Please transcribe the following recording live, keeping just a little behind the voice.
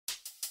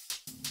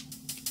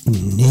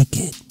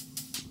Naked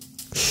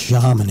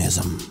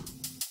Shamanism.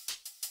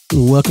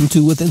 Welcome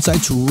to With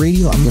Insights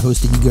Radio. I'm your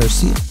host, Iggy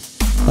Garcia.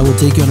 I will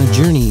take you on a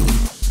journey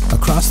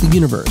across the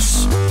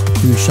universe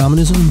through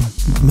shamanism,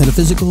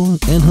 metaphysical,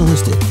 and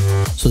holistic.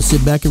 So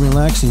sit back and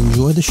relax and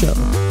enjoy the show.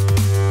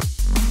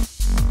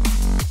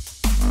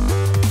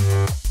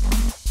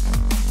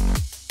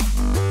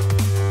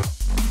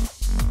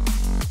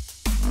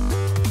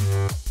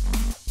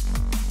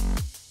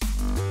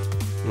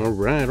 All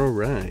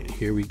right,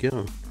 here we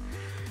go.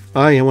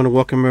 I want to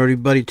welcome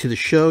everybody to the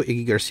show,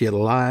 Iggy Garcia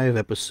Live,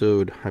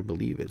 episode, I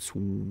believe it's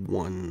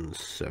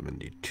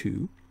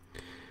 172,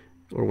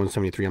 or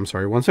 173, I'm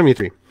sorry,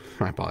 173,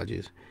 my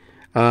apologies.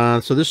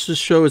 So this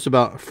show is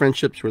about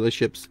friendships,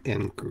 relationships,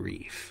 and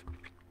grief.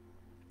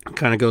 It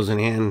kind of goes in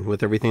hand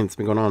with everything that's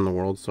been going on in the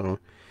world, so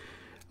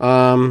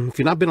if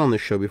you've not been on this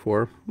show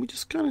before, we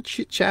just kind of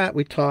chit-chat,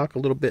 we talk a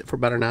little bit for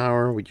about an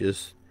hour, we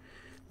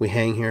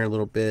hang here a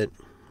little bit.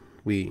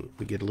 We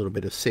get a little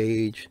bit of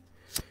sage.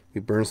 We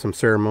burn some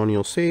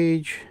ceremonial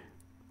sage.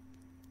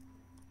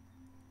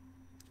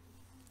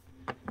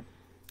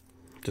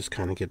 Just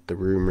kind of get the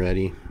room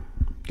ready.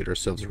 Get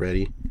ourselves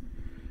ready.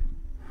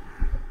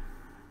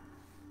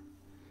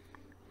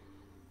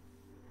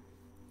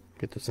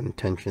 Get those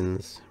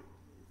intentions.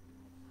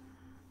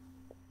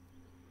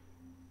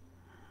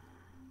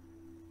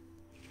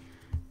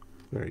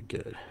 Very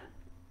good.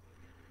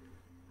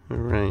 All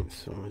right,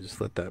 so I'll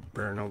just let that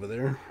burn over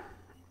there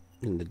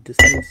in the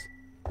distance.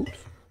 Oops.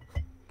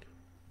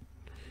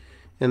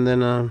 And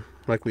then,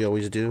 like we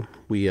always do,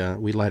 we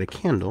light a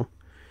candle,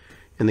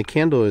 and the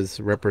candle is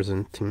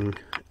representing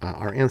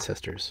our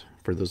ancestors.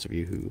 For those of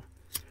you who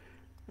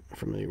are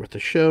familiar with the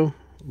show,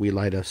 we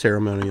light a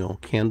ceremonial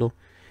candle,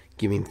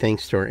 giving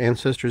thanks to our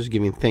ancestors,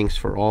 giving thanks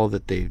for all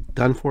that they've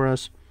done for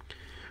us,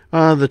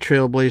 the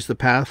trail blazed the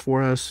path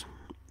for us,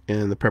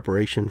 and the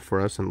preparation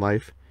for us in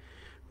life.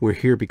 We're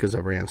here because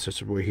of our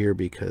ancestors. We're here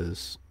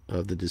because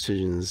of the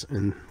decisions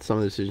and some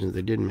of the decisions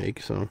they did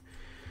make. So,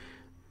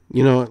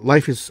 you know,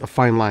 life is a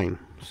fine line.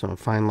 So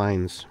fine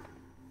lines,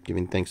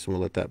 giving thanks, and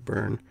we'll let that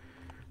burn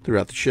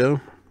throughout the show.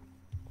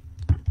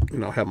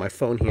 And I'll have my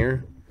phone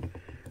here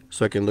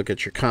so I can look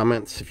at your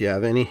comments if you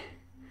have any.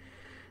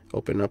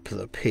 Open up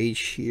the page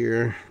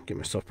here, get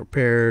myself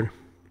prepared,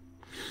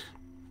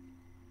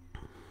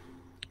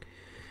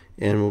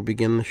 and we'll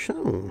begin the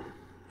show.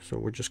 So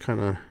we're just kind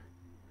of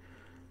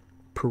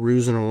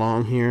perusing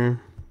along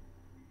here.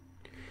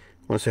 I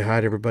want to say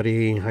hi to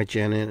everybody. Hi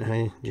Janet,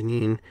 hi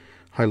Janine,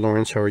 hi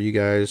Lawrence, how are you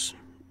guys?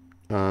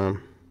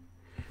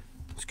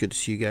 It's good to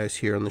see you guys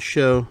here on the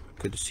show.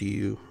 Good to see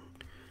you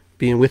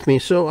being with me.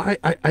 So I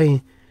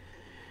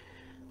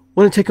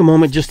want to take a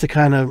moment just to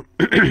kind of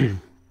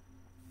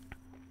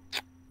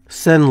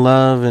send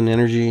love and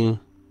energy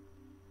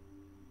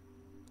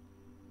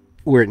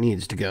where it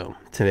needs to go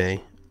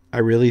today. I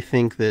really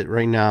think that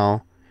right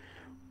now,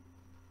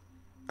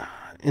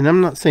 and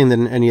I'm not saying that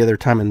in any other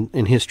time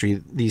in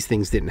history these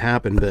things didn't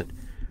happen, but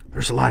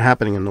there's a lot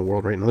happening in the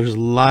world right now. There's a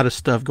lot of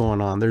stuff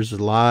going on. There's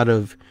a lot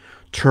of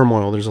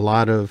turmoil. There's a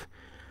lot of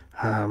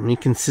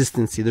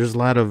inconsistency. There's a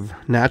lot of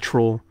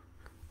natural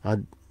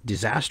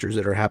disasters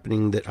that are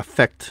happening that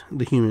affect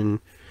the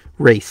human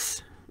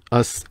race,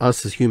 us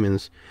as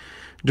humans,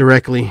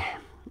 directly.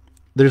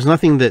 There's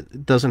nothing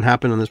that doesn't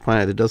happen on this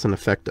planet that doesn't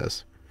affect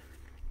us.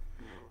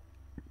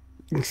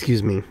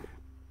 Excuse me.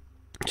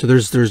 So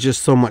there's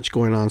just so much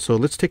going on. So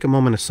let's take a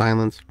moment of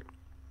silence,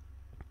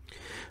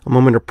 a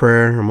moment of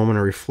prayer, a moment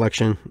of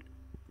reflection,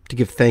 to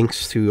give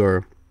thanks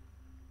to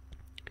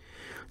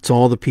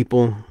all the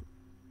people,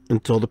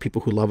 and to all the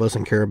people who love us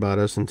and care about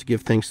us, and to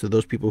give thanks to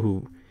those people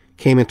who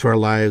came into our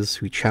lives,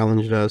 who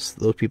challenged us,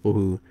 those people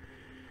who,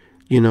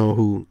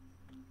 who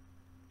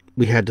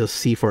we had to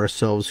see for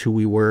ourselves who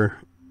we were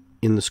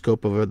in the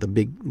scope of the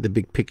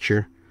big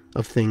picture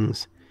of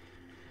things.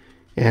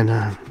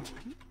 And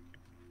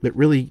but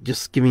really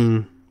just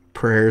giving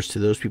prayers to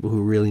those people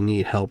who really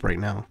need help right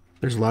now.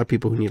 There's a lot of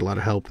people who need a lot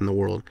of help in the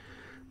world.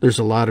 There's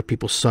a lot of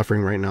people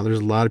suffering right now. There's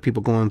a lot of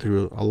people going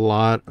through a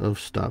lot of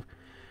stuff.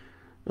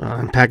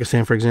 In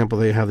Pakistan, for example,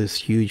 they have this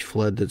huge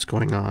flood that's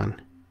going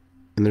on,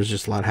 and there's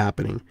just a lot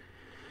happening.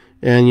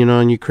 And,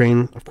 in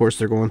Ukraine, of course,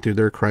 they're going through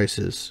their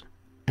crisis,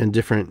 and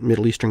different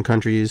Middle Eastern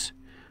countries,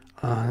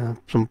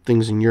 some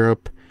things in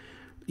Europe,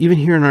 even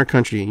here in our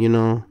country,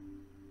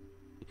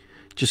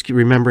 just keep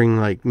remembering,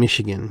 like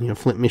Michigan,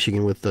 Flint,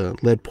 Michigan, with the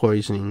lead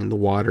poisoning in the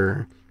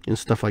water and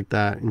stuff like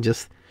that. And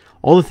just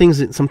all the things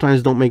that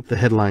sometimes don't make the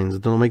headlines,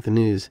 don't make the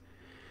news.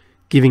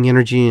 Giving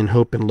energy and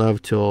hope and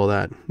love to all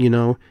that.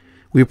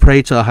 We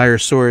pray to a higher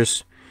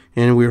source,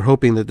 and we're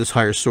hoping that this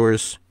higher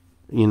source,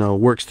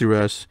 works through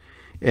us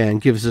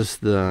and gives us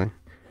the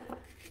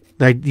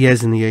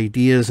ideas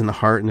and the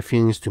heart and the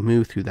feelings to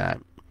move through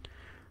that.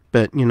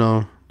 But,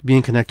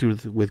 being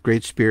connected with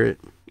Great Spirit,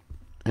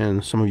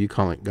 and some of you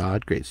call it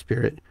God, Great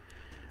Spirit,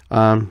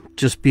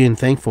 just being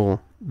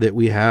thankful that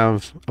we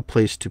have a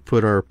place to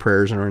put our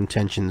prayers and our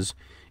intentions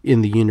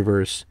in the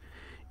universe,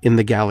 in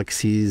the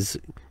galaxies,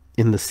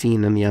 in the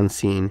seen and the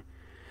unseen.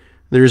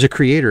 There is a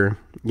creator,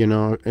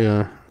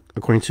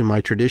 according to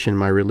my tradition,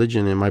 my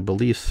religion, and my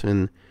beliefs.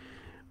 And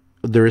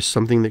there is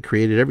something that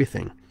created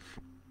everything.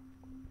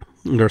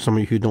 There are some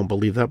of you who don't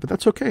believe that, but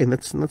that's okay.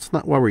 That's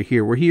not why we're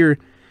here. We're here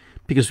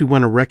because we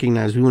want to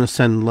recognize, we want to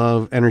send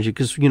love, energy,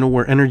 because, you know,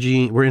 we're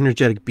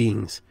energetic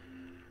beings.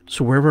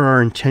 So wherever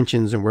our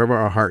intentions and wherever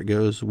our heart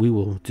goes, we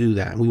will do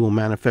that. We will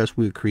manifest,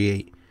 we will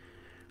create.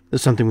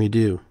 That's something we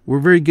do. We're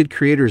very good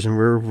creators, and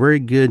we're very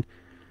good,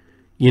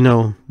 you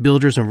know,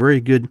 builders, and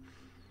very good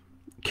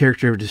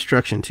character of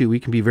destruction too. We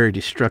can be very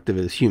destructive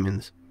as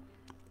humans.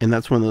 And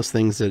that's one of those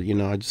things that, you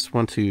know, I just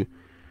want to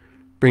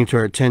bring to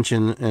our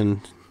attention.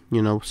 And,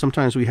 you know,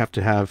 sometimes we have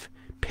to have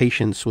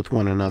patience with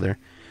one another.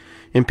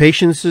 And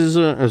patience is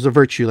a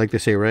virtue, like they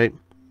say, right?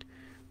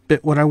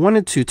 But what I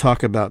wanted to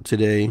talk about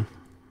today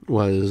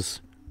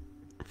was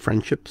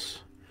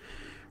friendships,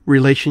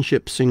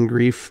 relationships, and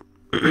grief.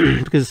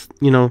 Because,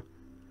 you know,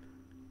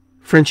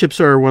 friendships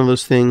are one of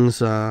those things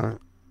that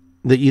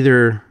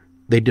either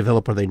they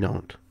develop or they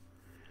don't.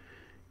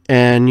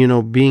 And, you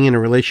know, being in a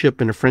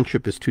relationship and a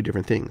friendship is two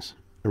different things.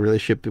 A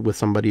relationship with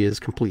somebody is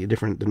completely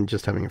different than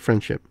just having a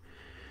friendship.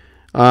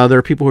 There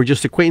are people who are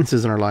just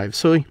acquaintances in our lives.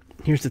 So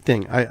here's the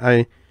thing.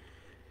 I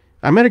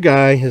met a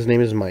guy. His name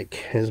is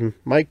Mike.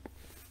 Mike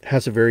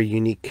has a very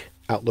unique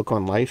outlook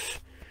on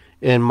life.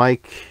 And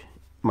Mike,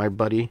 my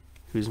buddy,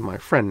 who's my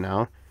friend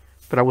now,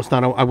 but I was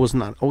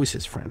not always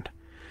his friend.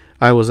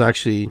 I was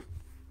actually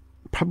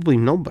probably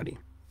nobody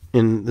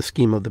in the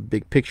scheme of the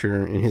big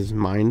picture in his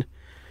mind.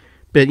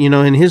 But, you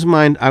know, in his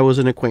mind, I was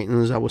an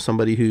acquaintance. I was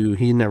somebody who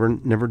he never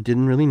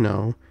didn't really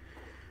know.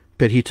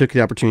 But he took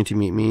the opportunity to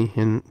meet me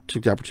and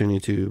took the opportunity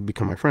to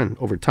become my friend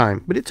over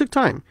time. But it took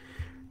time.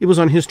 It was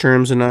on his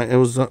terms, and it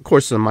was, of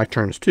course, on my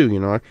terms too.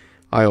 You know,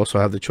 I also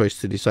have the choice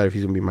to decide if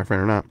he's going to be my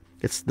friend or not.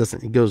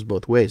 It goes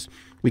both ways.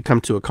 We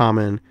come to a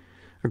common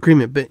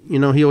agreement. But, you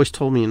know, he always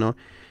told me, you know,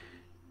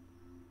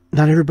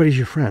 not everybody's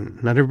your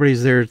friend. Not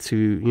everybody's there to,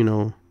 you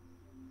know,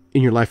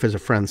 in your life as a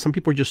friend. Some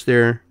people are just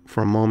there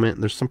for a moment.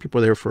 There's some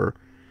people there for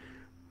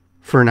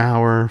an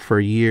hour, for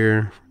a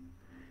year.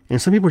 And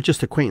some people are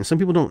just acquaintance. Some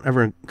people don't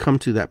ever come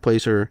to that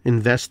place or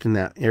invest in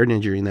that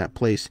energy in that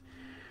place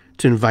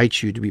to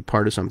invite you to be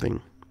part of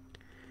something.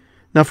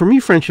 Now, for me,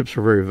 friendships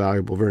are very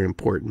valuable, very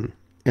important.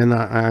 And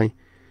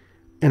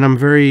I'm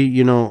very,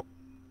 you know,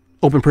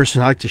 open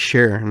person. I like to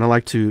share, and I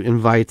like to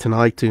invite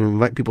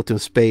people to a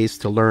space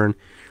to learn,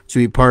 to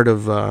be part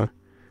of the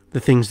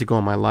things that go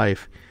in my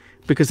life.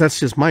 Because that's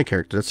just my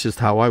character. That's just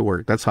how I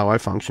work. That's how I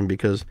function.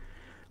 Because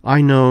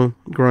I know,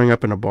 growing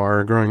up in a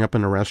bar, growing up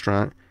in a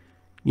restaurant,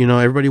 you know,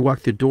 everybody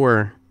walked through the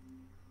door,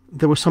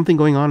 there was something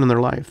going on in their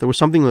life. There was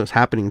something that was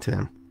happening to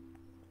them.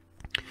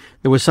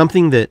 There was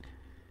something that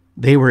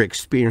they were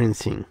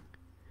experiencing.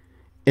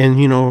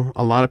 And, you know,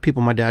 a lot of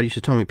people, my dad used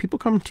to tell me, people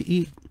come to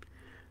eat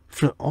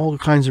for all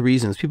kinds of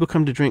reasons. People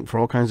come to drink for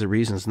all kinds of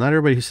reasons. Not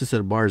everybody who sits at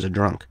a bar is a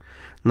drunk.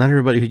 Not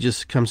everybody who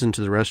just comes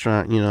into the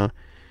restaurant, you know,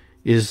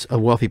 is a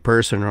wealthy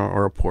person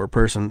or a poor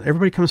person.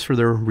 Everybody comes for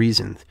their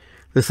reasons.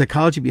 The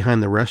psychology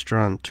behind the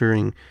restaurant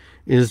touring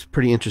is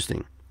pretty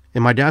interesting.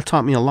 And my dad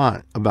taught me a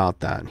lot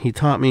about that. He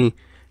taught me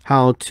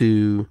how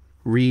to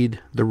read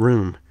the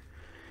room.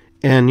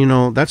 And, you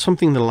know, that's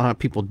something that a lot of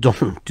people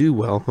don't do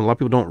well. A lot of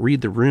people don't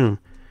read the room.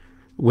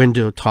 When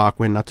to talk,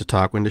 when not to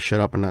talk, when to shut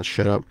up and not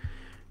shut up.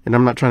 And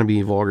I'm not trying to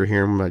be vulgar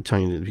here. I'm not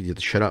telling you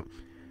to shut up.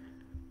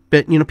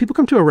 But, you know, people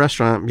come to a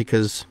restaurant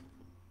because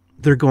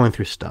they're going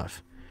through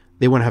stuff.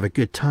 They want to have a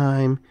good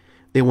time.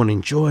 They want to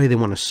enjoy. They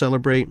want to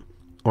celebrate.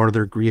 Or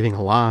they're grieving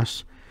a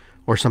loss.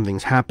 Or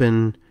something's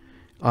happened.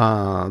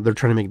 They're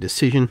trying to make a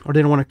decision. Or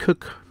they don't want to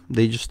cook.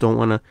 They just don't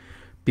want to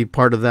be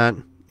part of that.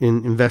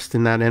 Invest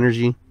in that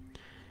energy.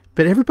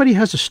 But everybody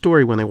has a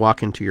story when they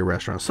walk into your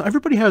restaurant. So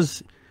everybody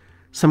has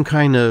some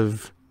kind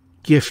of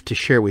gift to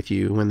share with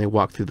you when they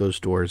walk through those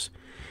doors.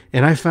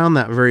 And I found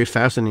that very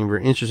fascinating,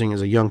 very interesting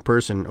as a young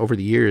person over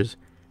the years.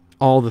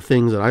 All the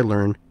things that I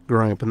learned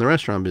growing up in the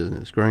restaurant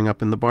business, growing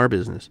up in the bar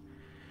business.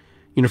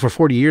 You know, for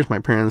 40 years, my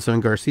parents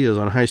owned Garcia's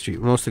on High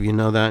Street. Most of you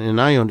know that. And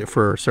I owned it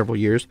for several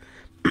years.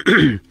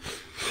 And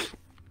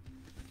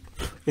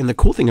the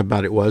cool thing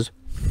about it was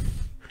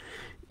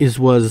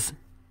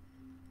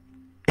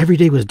every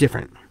day was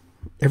different.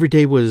 Every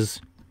day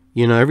was,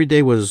 you know, every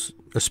day was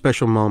a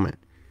special moment.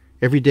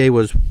 Every day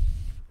was,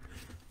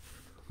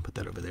 put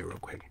that over there real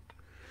quick.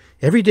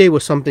 Every day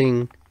was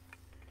something,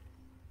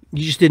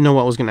 you just didn't know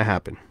what was going to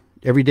happen.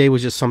 Every day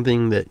was just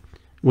something that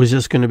was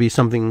just going to be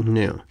something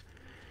new.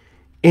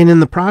 And in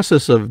the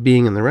process of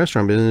being in the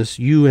restaurant business,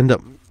 you end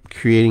up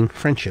creating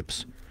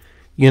friendships.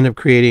 You end up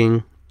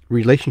creating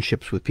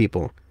relationships with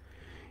people.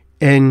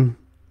 And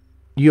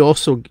you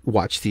also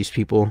watch these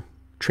people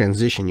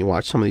transition. You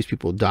watch some of these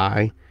people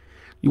die.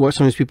 You watch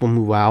some of these people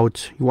move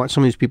out. You watch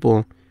some of these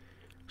people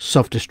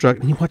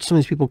self-destruct. And you watch some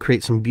of these people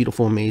create some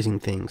beautiful, amazing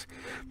things.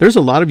 There's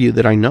a lot of you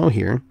that I know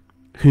here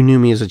who knew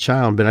me as a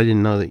child, but I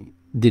didn't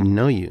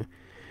know you.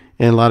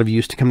 And a lot of you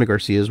used to come to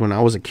Garcia's when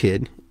I was a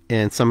kid.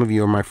 And some of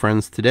you are my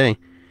friends today.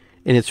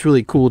 And it's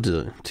really cool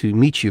to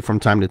meet you from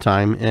time to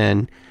time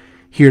and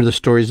hear the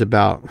stories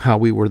about how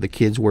we were the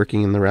kids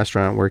working in the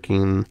restaurant,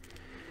 working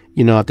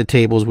you know, at the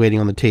tables, waiting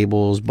on the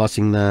tables,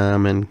 bussing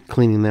them and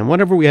cleaning them.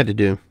 Whatever we had to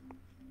do,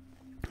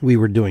 we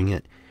were doing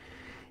it.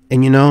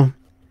 And, you know,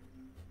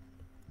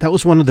 that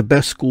was one of the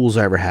best schools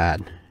I ever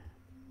had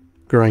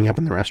growing up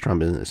in the restaurant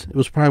business. It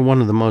was probably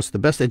one of the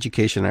best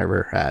education I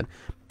ever had.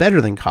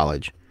 Better than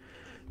college.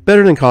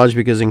 Better than college,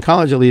 because in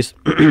college, at least,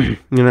 you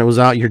know, it was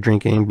out, you're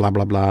drinking, blah,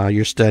 blah, blah.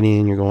 You're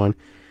studying, you're going.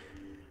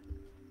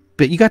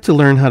 But you got to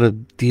learn how to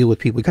deal with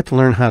people. You got to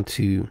learn how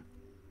to,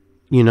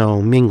 you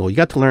know, mingle. You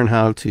got to learn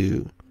how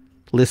to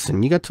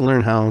listen. You got to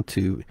learn how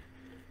to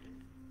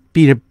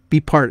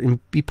be part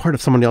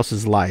of someone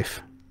else's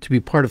life. To be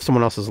part of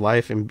someone else's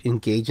life and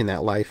engage in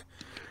that life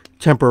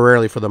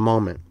temporarily for the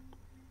moment.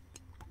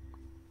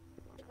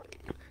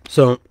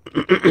 So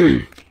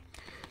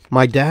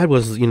my dad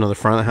was, you know, the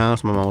front of the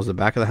house. My mom was the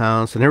back of the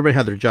house, and everybody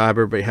had their job.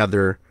 Everybody had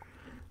their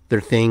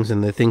things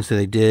and the things that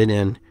they did,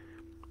 and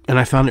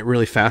I found it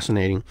really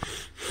fascinating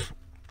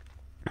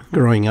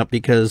growing up,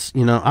 because,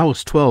 you know, I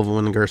was 12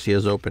 when the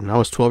Garcias opened. I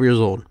was 12 years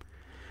old.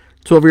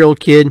 12-year-old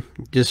kid,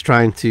 just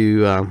trying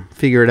to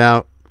figure it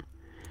out.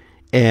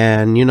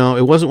 And, you know,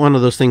 it wasn't one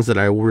of those things that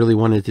I really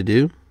wanted to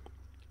do,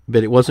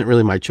 but it wasn't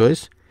really my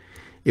choice.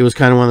 It was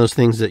kind of one of those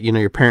things that, you know,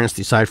 your parents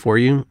decide for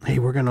you. Hey,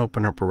 we're going to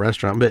open up a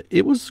restaurant. But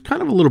it was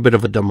kind of a little bit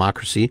of a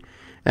democracy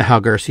at how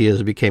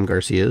Garcias became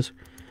Garcias.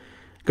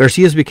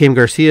 Garcias became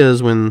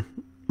Garcias when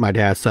my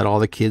dad sat all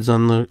the kids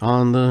on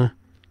the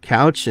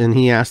couch, and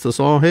he asked us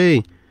all,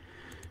 hey,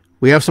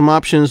 we have some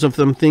options of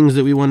some things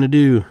that we want to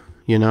do,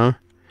 you know.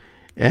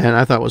 And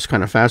I thought it was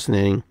kind of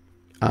fascinating.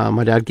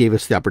 My dad gave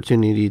us the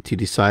opportunity to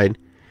decide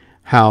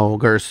how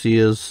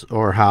Garcias,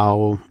 or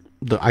how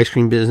the ice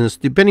cream business,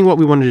 depending what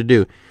we wanted to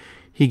do.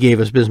 He gave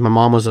us business. My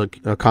mom was a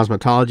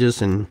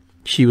cosmetologist, and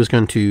she was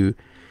going to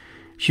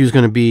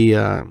be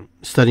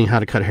studying how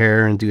to cut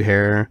hair and do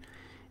hair.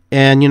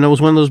 And, you know, it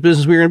was one of those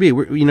businesses we were going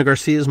to be. You know,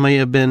 Garcias may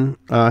have been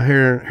a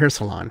hair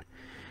salon.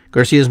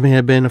 Garcias may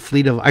have been a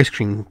fleet of ice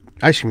cream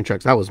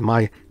trucks. That was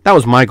my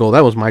goal.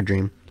 That was my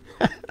dream.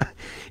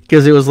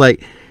 Because it was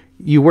like,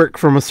 you work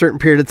from a certain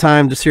period of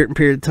time to a certain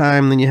period of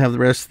time, then you have the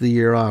rest of the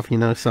year off, you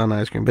know, selling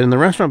ice cream. But in the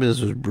restaurant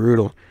business, it was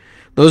brutal.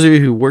 Those of you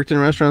who worked in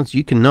restaurants,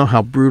 you can know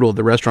how brutal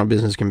the restaurant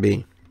business can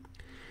be.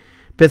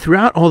 But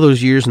throughout all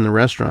those years in the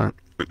restaurant,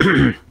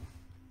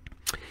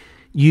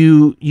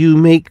 you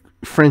make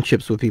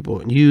friendships with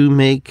people.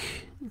 You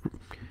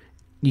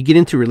get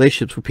into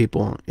relationships with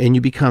people, and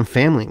you become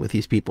family with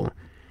these people.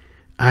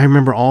 I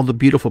remember all the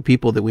beautiful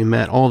people that we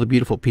met, all the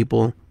beautiful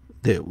people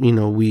that, you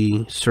know,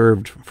 we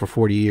served for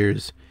 40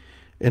 years,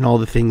 and all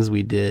the things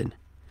we did.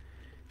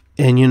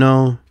 And, you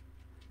know,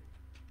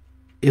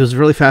 it was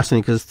really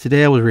fascinating, because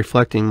today I was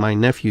reflecting. My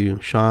nephew,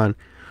 Sean,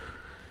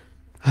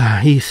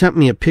 he sent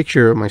me a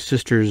picture of my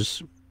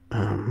sister's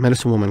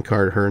medicine woman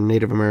card, her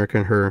Native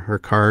American, her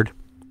card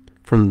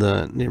from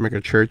the Native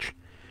American church.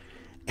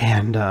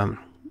 And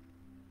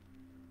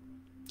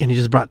he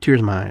just brought tears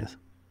in my eyes.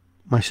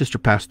 My sister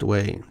passed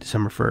away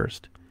December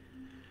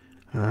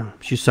 1st.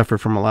 She suffered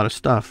from a lot of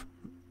stuff,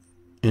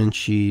 and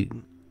she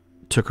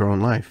took her own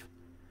life.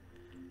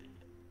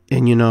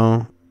 And, you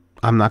know,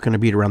 I'm not going to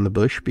beat around the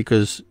bush,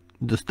 because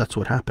that's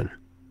what happened.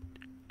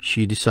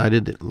 She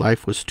decided that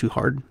life was too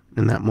hard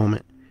in that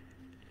moment.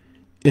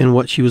 And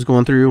what she was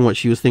going through and what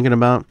she was thinking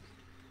about,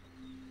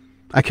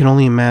 I can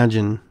only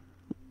imagine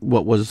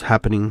what was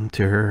happening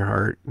to her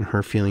heart and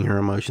her feeling, her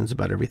emotions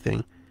about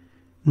everything.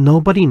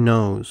 Nobody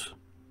knows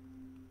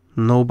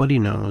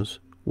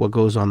what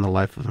goes on in the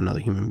life of another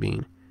human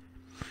being.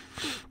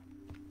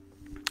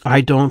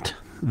 I don't,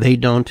 they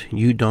don't,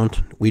 you don't,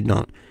 we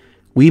don't.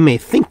 We may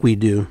think we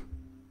do.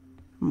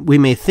 We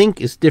may think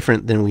it's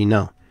different than we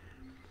know.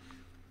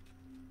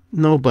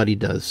 Nobody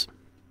does.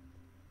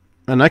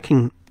 And I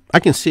can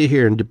sit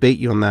here and debate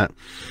you on that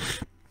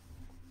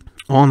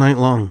all night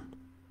long.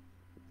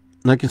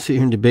 And I can sit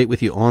here and debate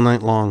with you all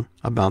night long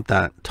about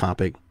that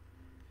topic.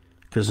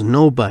 Because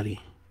nobody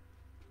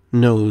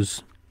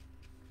knows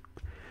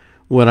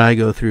what I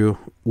go through,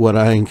 what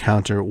I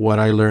encounter, what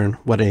I learn,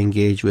 what I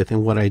engage with,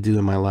 and what I do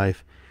in my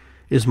life,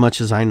 as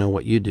much as I know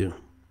what you do.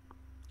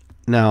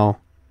 Now,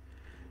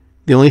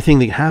 the only thing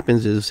that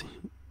happens is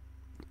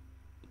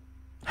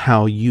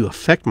how you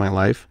affect my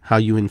life, how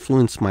you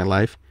influence my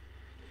life,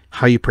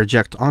 how you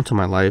project onto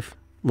my life.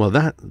 Well,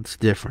 that's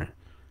different.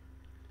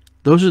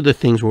 Those are the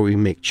things where we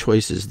make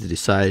choices to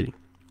decide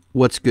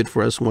what's good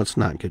for us and what's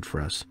not good for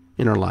us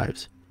in our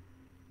lives.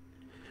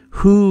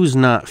 Who's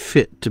not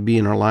fit to be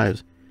in our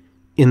lives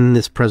in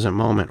this present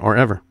moment or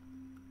ever?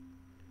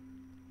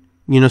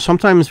 You know,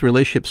 sometimes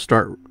friendships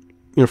and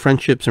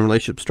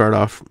relationships start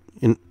off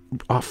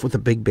with a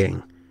big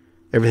bang.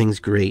 Everything's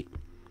great.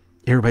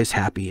 Everybody's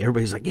happy.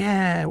 Everybody's like,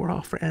 yeah, we're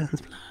all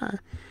friends. Blah.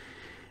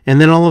 And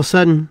then all of a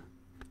sudden,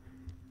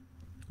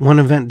 one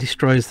event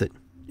destroys it.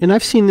 And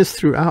I've seen this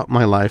throughout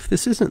my life.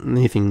 This isn't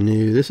anything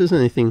new. This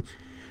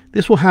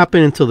will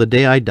happen until the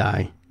day I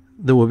die.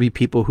 There will be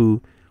people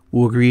who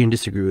will agree and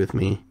disagree with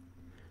me.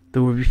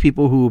 There will be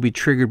people who will be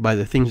triggered by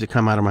the things that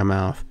come out of my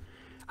mouth.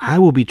 I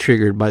will be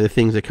triggered by the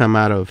things that come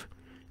out of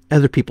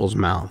other people's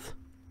mouth.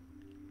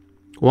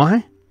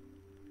 Why?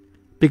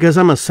 because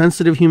I'm a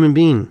sensitive human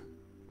being.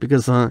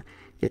 Because,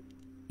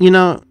 you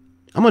know,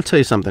 I'm going to tell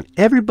you something.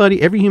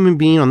 Every human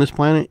being on this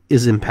planet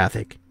is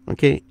empathic.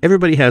 Okay?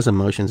 Everybody has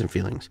emotions and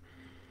feelings.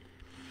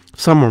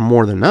 Some are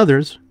more than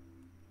others.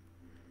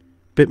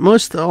 But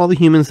most all the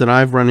humans that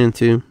I've run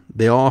into,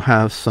 they all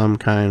have some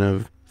kind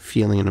of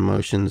feeling and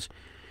emotions.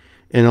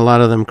 And a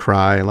lot of them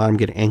cry. A lot of them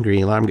get angry.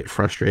 A lot of them get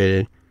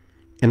frustrated.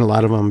 And a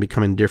lot of them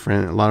become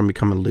indifferent. A lot of them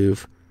become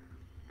aloof.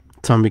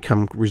 Some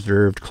become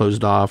reserved,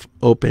 closed off,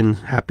 open,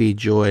 happy,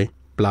 joy,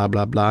 blah,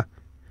 blah, blah.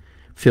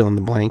 Fill in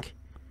the blank.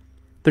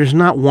 There's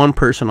not one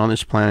person on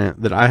this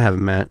planet that I have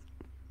met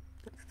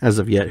as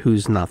of yet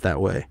who's not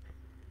that way.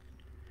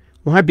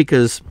 Why?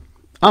 Because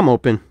I'm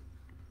open.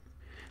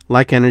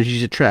 Like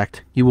energies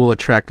attract. You will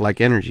attract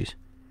like energies.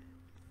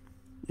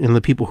 And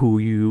the people who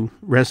you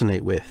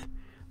resonate with.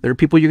 There are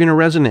people you're going to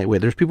resonate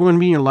with. There's people going to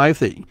be in your life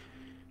that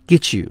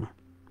get you.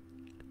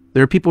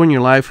 There are people in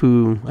your life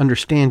who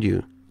understand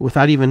you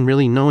without even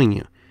really knowing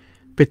you.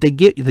 But they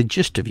get the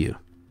gist of you.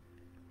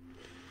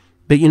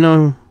 But you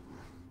know,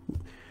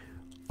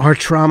 our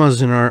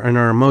traumas and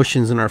our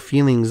emotions and our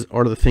feelings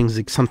are the things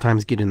that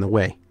sometimes get in the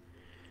way.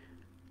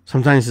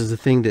 Sometimes it's the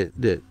thing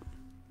that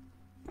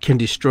can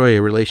destroy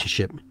a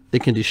relationship. They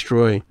can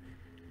destroy,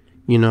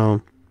 you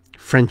know,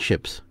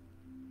 friendships,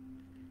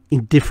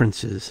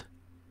 indifferences.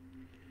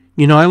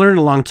 You know, I learned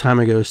a long time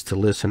ago is to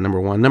listen, number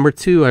one. Number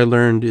two, I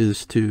learned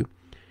is to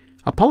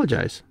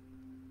apologize.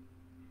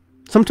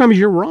 Sometimes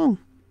you're wrong.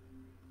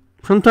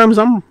 Sometimes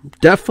I'm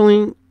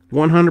definitely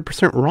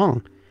 100%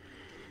 wrong.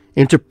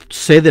 And to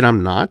say that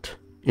I'm not,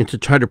 and to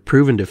try to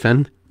prove and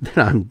defend that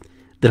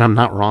I'm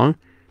not wrong.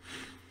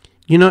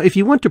 You know, if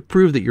you want to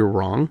prove that you're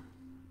wrong,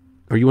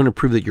 or you want to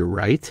prove that you're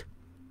right,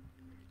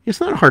 it's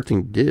not a hard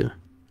thing to do.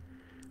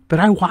 But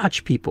I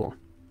watch people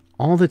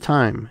all the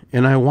time,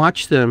 and I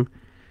watch them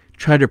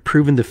try to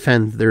prove and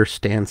defend their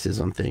stances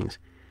on things.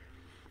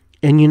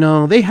 And you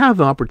know, they have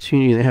the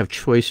opportunity, they have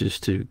choices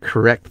to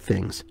correct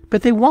things,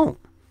 but they won't.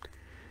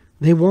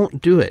 They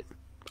won't do it.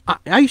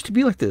 I used to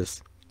be like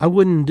this. I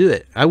wouldn't do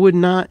it. I would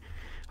not.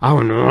 I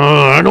would, no,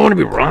 I don't want to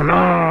be wrong.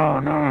 No,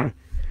 no.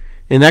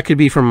 And that could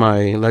be from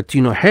my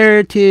Latino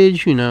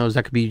heritage, you know,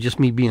 that could be just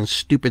me being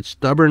stupid,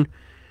 stubborn.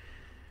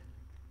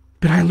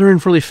 But I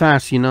learned really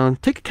fast, you know,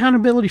 take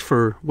accountability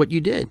for what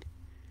you did.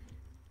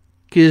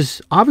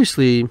 Because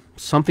obviously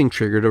something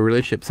triggered a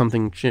relationship,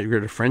 something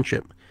triggered a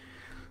friendship.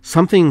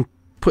 Something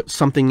put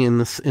something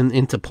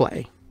into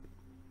play.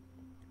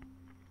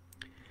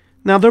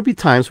 Now, there'll be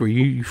times where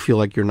you feel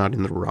like you're not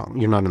in the wrong.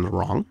 You're not in the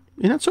wrong,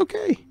 and that's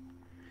okay.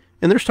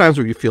 And there's times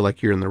where you feel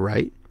like you're in the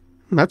right,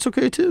 and that's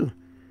okay too.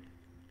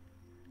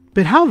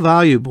 But how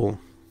valuable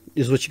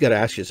is what you got to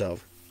ask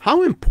yourself?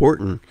 How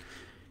important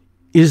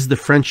is the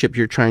friendship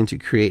you're trying to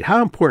create?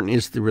 How important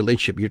is the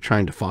relationship you're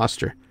trying to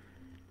foster?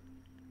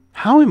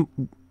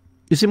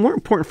 Is it more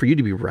important for you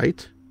to be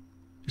right?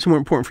 Is it more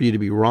important for you to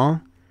be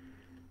wrong?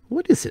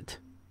 What is it?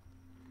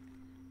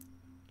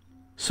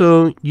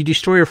 So you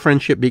destroy a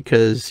friendship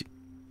because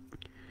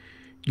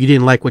you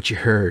didn't like what you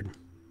heard.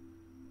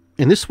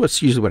 And this is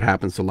what's usually what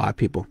happens to a lot of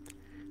people.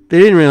 They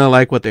didn't really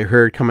like what they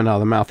heard coming out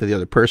of the mouth of the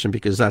other person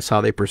because that's how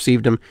they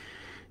perceived them.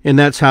 And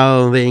that's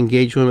how they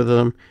engaged with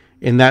them.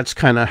 And that's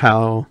kind of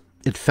how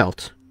it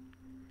felt.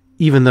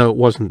 Even though it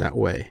wasn't that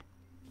way.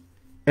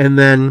 And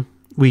then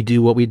we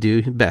do what we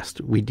do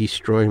best. We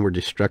destroy and we're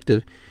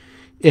destructive.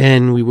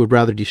 And we would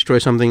rather destroy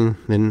something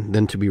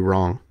than to be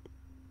wrong.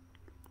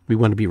 We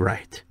want to be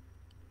right.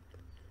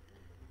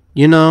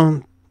 You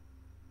know,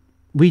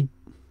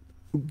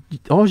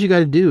 all you got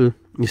to do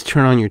is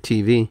turn on your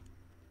TV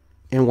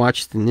and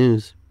watch the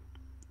news.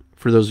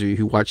 For those of you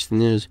who watch the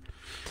news.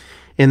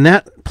 And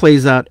that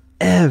plays out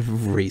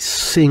every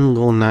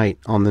single night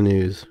on the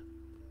news.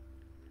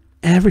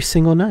 Every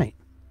single night.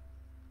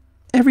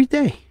 Every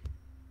day.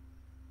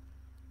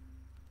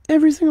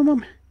 Every single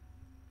moment.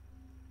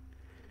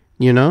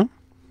 You know?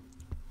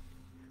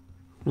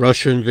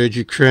 Russia invades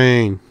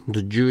Ukraine.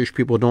 The Jewish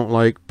people don't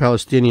like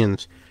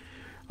Palestinians.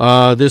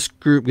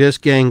 This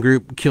gang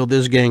group killed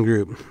this gang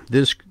group.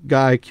 This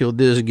guy killed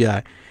this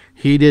guy.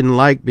 He didn't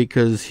like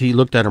because he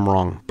looked at him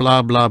wrong.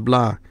 Blah, blah,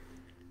 blah.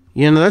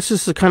 You know, that's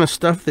just the kind of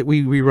stuff that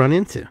we run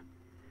into.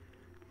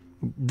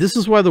 This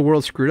is why the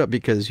world's screwed up,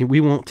 because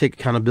we won't take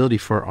accountability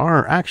for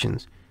our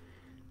actions.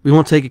 We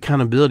won't take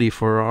accountability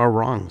for our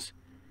wrongs.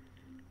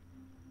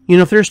 You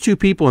know, if there's two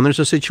people and there's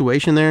a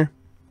situation there,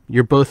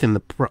 you're both in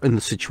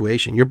the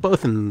situation. You're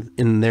both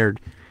in there,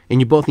 and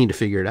you both need to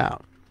figure it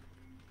out.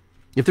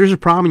 If there's a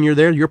problem and you're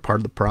there, you're part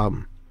of the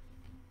problem.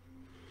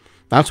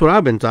 That's what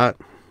I've been taught.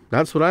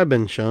 That's what I've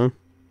been shown.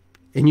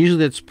 And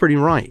usually it's pretty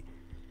right.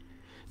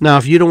 Now,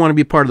 if you don't want to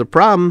be part of the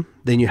problem,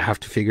 then you have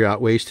to figure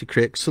out ways to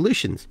create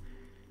solutions.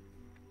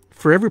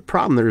 For every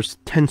problem, there's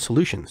 10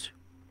 solutions.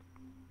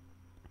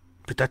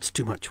 But that's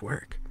too much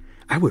work.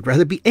 I would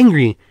rather be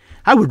angry.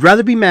 I would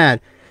rather be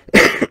mad.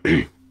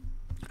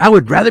 I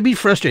would rather be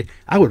frustrated.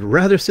 I would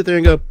rather sit there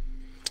and go,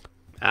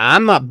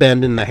 I'm not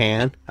bending the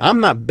hand. I'm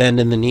not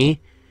bending the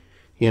knee.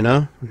 You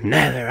know?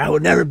 Never. I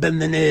would never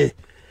bend the knee.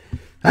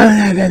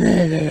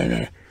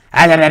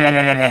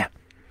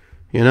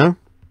 You know?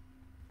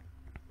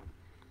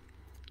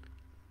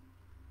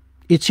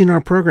 It's in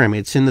our program.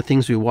 It's in the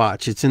things we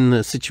watch. It's in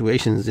the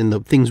situations, in the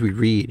things we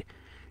read.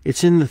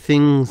 It's in the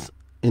things,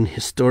 and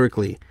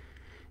historically.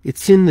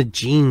 It's in the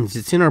genes.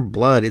 It's in our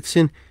blood. It's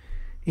in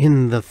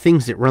the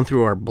things that run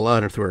through our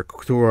blood or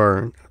through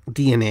our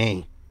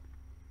DNA.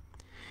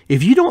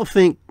 If you don't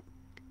think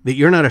that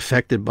you're not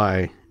affected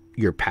by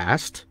your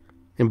past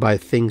and by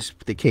things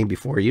that came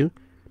before you,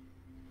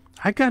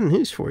 I got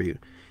news for you.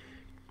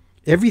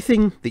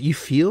 Everything that you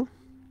feel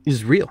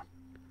is real.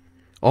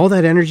 All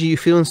that energy you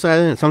feel inside,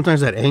 and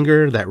sometimes that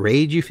anger, that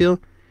rage you feel,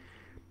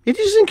 it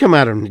just didn't come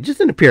out of, it just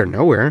didn't appear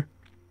nowhere.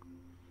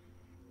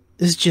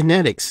 It's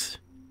genetics.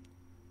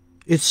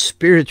 It's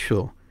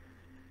spiritual.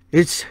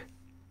 It's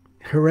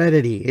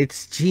heredity.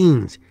 It's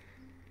genes.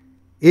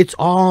 It's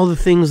all the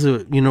things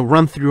that,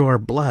 run through our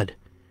blood.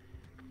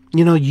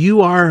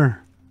 You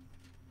are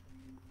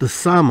the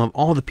sum of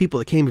all the people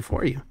that came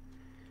before you.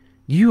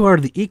 You are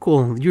the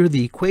equal. You're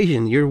the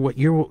equation. You're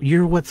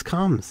what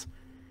comes.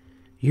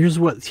 Here's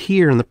what's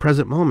here in the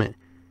present moment.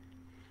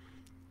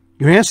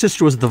 Your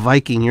ancestor was the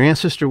Viking. Your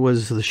ancestor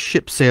was the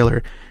ship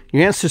sailor.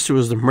 Your ancestor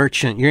was the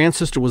merchant. Your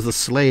ancestor was the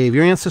slave.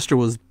 Your ancestor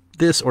was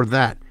this or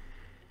that.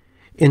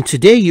 And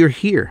today you're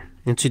here.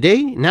 And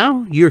today,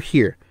 now you're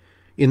here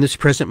in this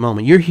present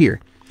moment. You're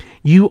here.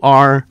 You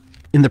are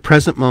in the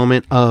present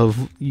moment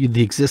of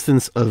the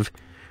existence of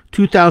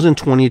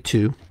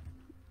 2022.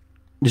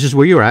 This is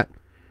where you're at.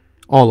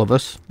 All of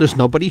us. There's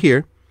nobody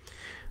here.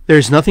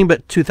 There's nothing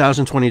but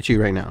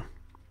 2022 right now.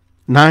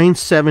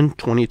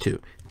 9/7/22.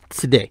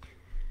 Today.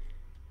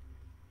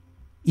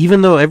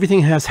 Even though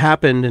everything has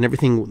happened and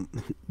everything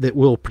that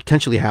will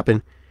potentially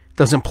happen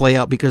doesn't play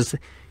out, because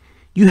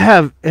you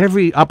have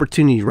every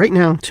opportunity right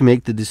now to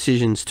make the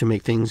decisions, to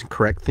make things,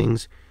 correct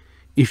things,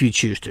 if you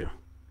choose to.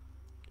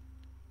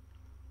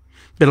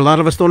 But a lot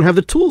of us don't have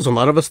the tools. A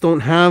lot of us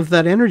don't have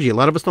that energy. A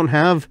lot of us don't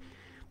have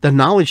the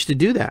knowledge to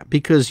do that,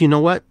 because you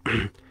know what?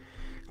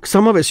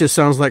 Some of it just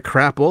sounds like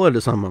crap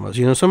to some of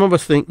us. Some of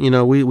us think,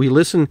 we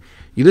listen.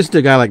 You listen to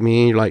a guy like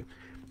me and you're like,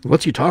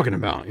 what's he talking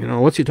about?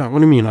 What's he talking? What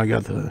do you mean I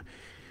got the...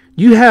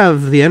 You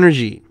have the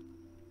energy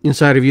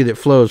inside of you that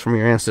flows from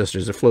your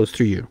ancestors, that flows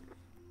through you.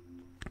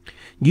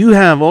 You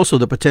have also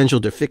the potential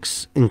to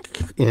fix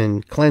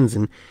and cleanse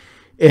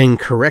and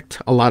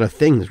correct a lot of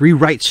things.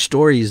 Rewrite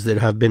stories that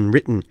have been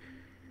written.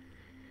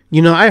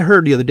 I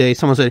heard the other day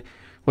someone say,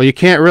 well, you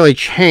can't really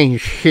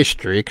change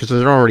history because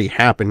it already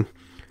happened.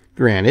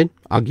 Granted,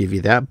 I'll give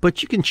you that.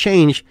 But you can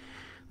change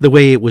the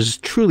way it was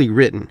truly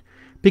written.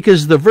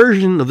 Because the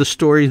version of the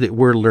story that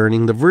we're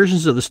learning, the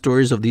versions of the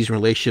stories of these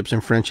relationships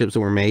and friendships that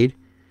were made,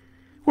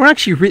 were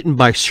actually written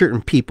by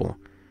certain people.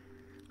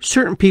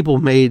 Certain people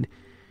made,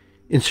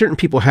 and certain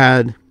people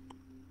had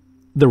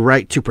the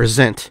right to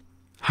present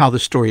how the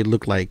story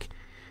looked like,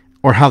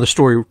 or how the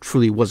story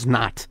truly was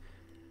not.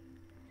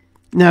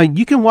 Now,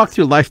 you can walk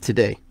through life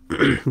today.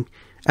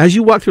 As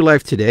you walk through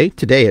life today,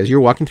 as you're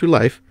walking through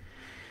life,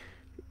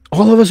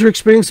 all of us are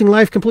experiencing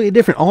life completely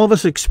different. All of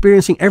us are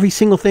experiencing every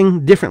single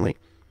thing differently.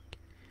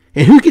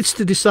 And who gets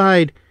to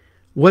decide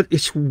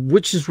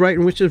which is right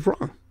and which is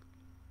wrong?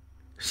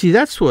 See,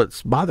 that's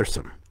what's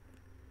bothersome.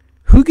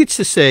 Who gets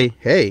to say,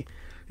 hey,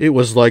 it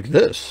was like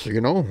this,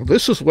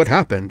 this is what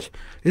happened.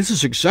 This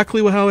is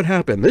exactly how it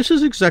happened. This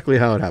is exactly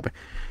how it happened.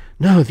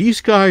 No,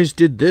 these guys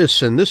did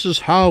this, and this is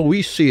how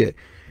we see it.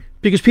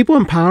 Because people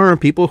in power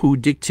and people who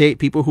dictate,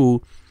 people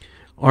who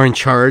are in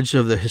charge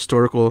of the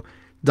historical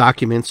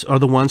documents are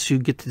the ones who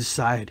get to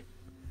decide.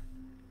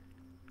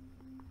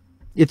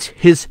 It's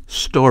his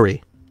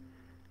story.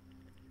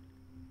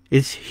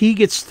 He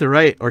gets to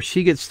write, or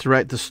she gets to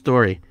write the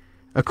story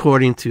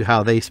according to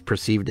how they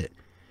perceived it.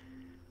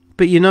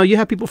 But you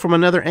have people from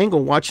another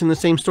angle watching the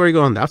same story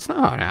going, that's not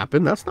how it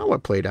happened. That's not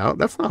what played out.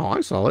 That's not how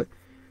I saw it.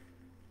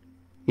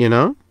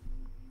 And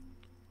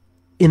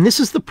this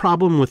is the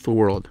problem with the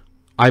world,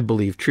 I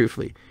believe,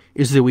 truthfully,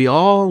 is that we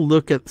all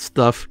look at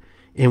stuff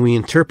and we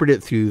interpret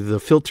it through the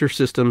filter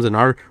systems and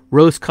our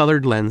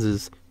rose-colored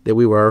lenses that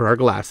we wear, our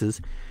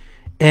glasses,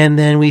 and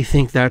then we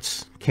think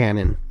that's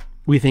canon.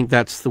 We think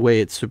that's the way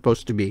it's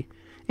supposed to be.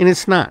 And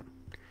it's not.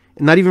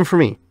 Not even for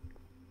me.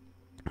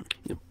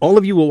 All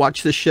of you will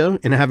watch this show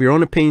and have your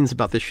own opinions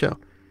about this show.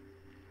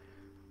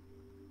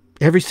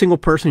 Every single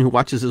person who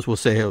watches this will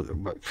say, oh,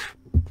 what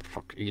the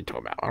fuck are you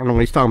talking about? I don't know what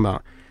he's talking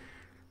about.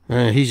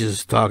 He's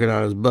just talking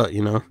out of his butt,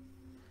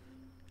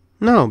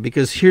 No,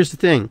 because here's the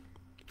thing.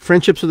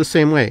 Friendships are the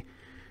same way.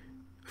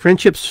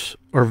 Friendships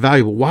are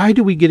valuable. Why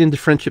do we get into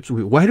friendships?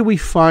 Why do we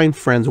find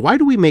friends? Why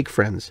do we make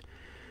friends?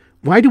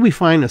 Why do we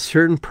find a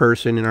certain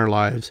person in our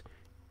lives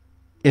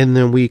and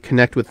then we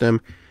connect with them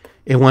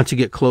and want to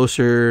get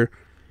closer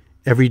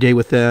every day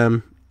with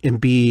them and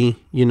be,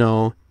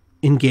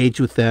 engage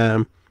with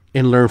them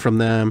and learn from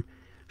them,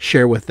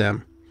 share with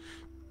them?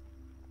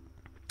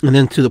 And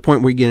then to the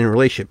point where you get in a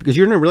relationship, because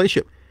you're in a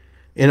relationship,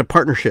 in a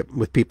partnership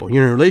with people.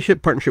 You're in a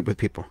relationship, partnership with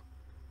people.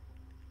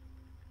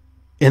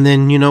 And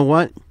then, you know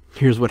what?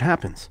 Here's what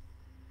happens.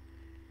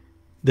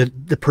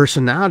 The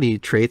personality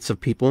traits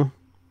of people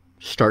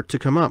start to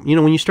come up. You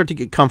know, when you start to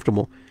get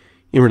comfortable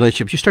in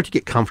relationships, you start to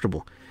get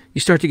comfortable.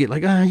 You start to get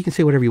like, you can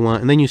say whatever you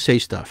want. And then you say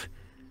stuff.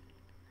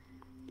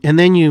 And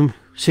then you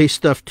say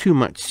stuff too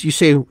much. You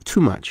say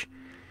too much.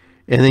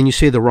 And then you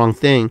say the wrong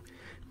thing.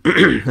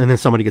 And then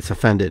somebody gets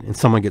offended. And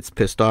someone gets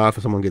pissed off.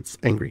 And someone gets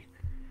angry.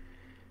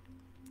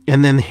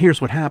 And then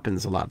here's what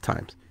happens a lot of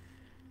times.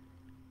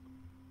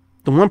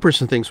 The one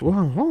person thinks,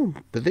 well,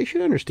 but they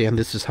should understand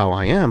this is how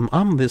I am.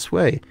 I'm this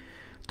way.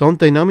 Don't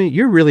they know me?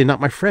 You're really not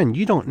my friend.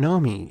 You don't know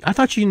me. I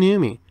thought you knew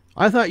me.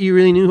 I thought you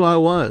really knew who I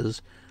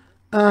was.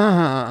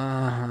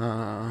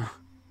 No,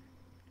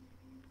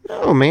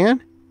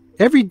 man.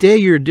 Every day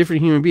you're a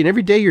different human being.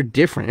 Every day you're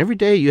different. Every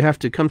day you have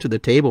to come to the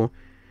table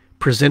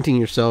presenting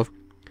yourself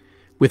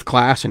with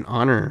class and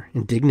honor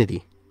and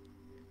dignity.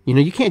 You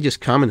know, you can't just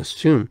come and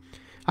assume.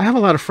 I have a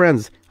lot of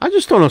friends. I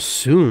just don't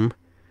assume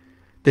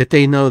that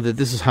they know that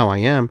this is how I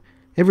am.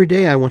 Every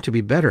day I want to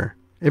be better.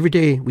 Every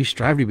day we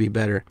strive to be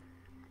better.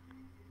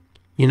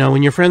 You know,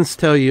 when your friends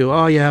tell you,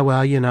 oh yeah,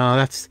 well, you know,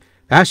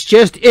 that's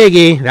just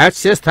Iggy.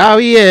 That's just how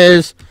he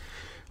is.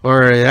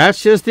 Or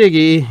that's just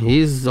Iggy.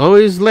 He's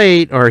always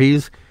late. Or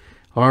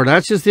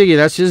that's just Iggy.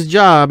 That's his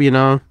job, you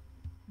know.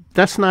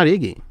 That's not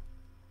Iggy.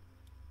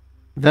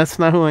 That's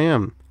not who I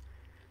am.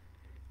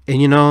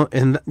 And, you know,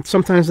 and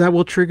sometimes that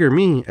will trigger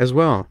me as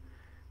well.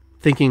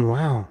 Thinking,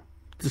 wow,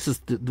 this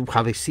is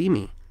how they see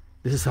me.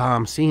 This is how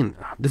I'm seen.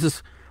 This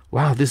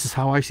is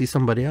how I see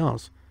somebody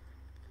else.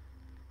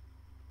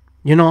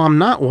 You know, I'm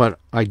not what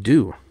I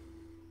do.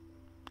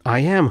 I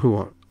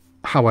am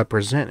how I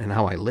present and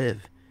how I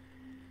live.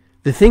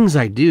 The things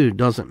I do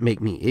doesn't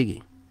make me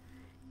Iggy.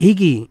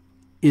 Iggy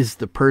is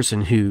the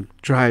person who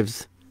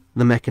drives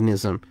the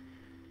mechanism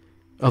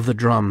of the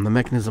drum, the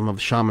mechanism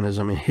of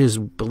shamanism, and his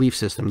belief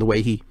system, the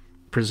way he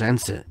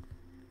presents it.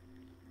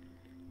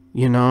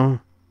 You know,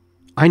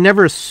 I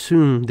never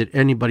assume that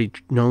anybody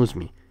knows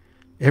me.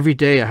 Every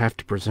day I have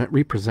to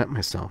represent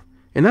myself.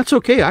 And that's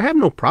okay. I have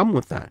no problem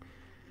with that.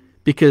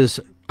 Because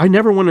I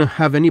never want to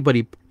have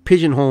anybody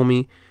pigeonhole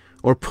me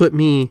or put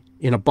me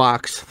in a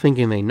box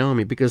thinking they know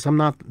me, because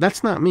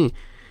that's not me.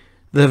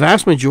 The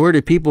vast majority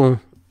of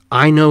people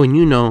I know and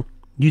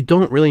you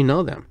don't really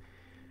know them.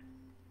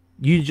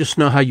 You just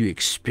know how you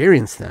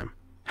experience them,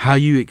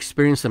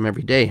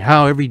 every day,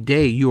 how every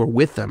day you are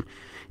with them,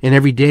 and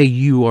every day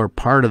you are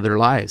part of their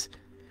lives.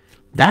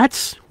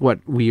 That's what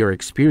we are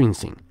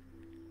experiencing.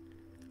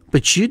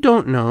 But you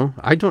don't know.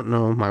 I don't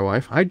know my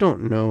wife. I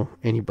don't know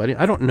anybody.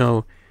 I don't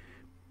know,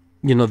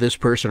 you know, this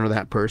person or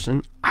that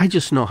person. I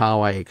just know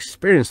how I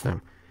experience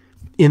them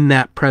in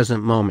that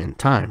present moment in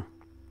time.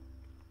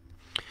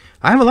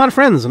 I have a lot of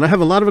friends and I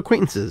have a lot of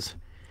acquaintances.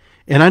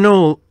 And I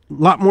know a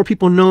lot more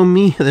people know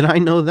me than I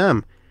know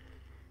them.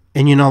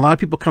 And, you know, a lot of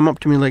people come up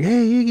to me like,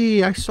 hey,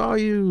 Iggy, I saw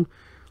you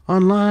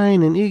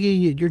online, and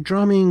Iggy, your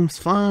drumming's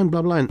fun,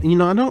 blah, blah. And, you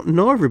know, I don't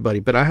know everybody,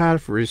 but I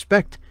have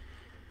respect.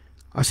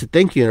 I said,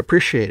 thank you and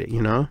appreciate it,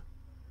 you know.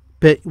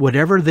 But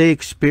whatever they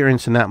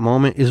experience in that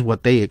moment is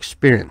what they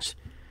experience.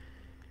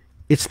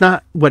 It's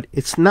not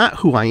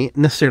who I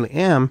necessarily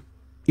am.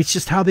 It's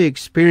just how they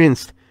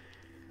experienced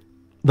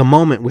the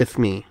moment with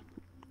me,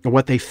 or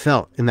what they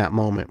felt in that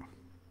moment.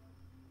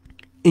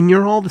 And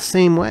you're all the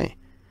same way.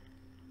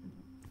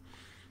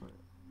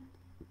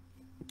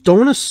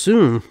 Don't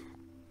assume,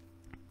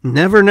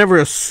 never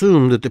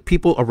assume that the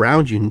people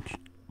around you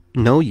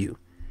know you.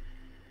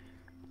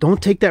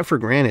 Don't take that for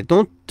granted.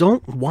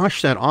 Don't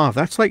wash that off.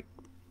 That's like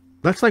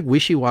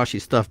wishy-washy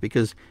stuff,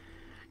 because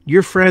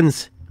your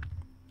friends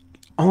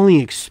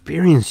only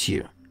experience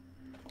you.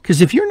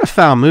 Because if you're in a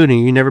foul mood and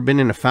you've never been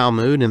in a foul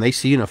mood, and they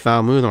see you in a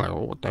foul mood, they're like,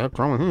 oh, what the heck's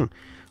wrong with him?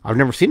 I've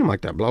never seen him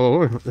like that, blah,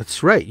 blah, blah.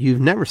 That's right. You've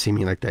never seen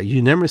me like that.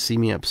 You never see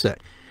me upset.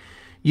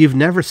 You've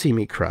never seen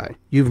me cry.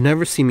 You've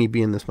never seen me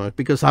be in this mode,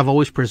 because I've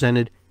always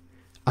presented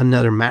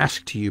another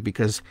mask to you,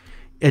 because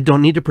I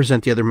don't need to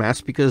present the other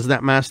mask, because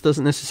that mask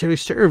doesn't necessarily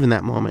serve in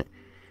that moment.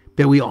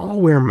 But we all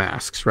wear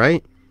masks,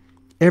 right?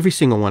 Every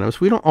single one of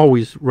us. We don't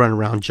always run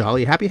around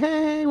jolly, happy,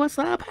 hey, what's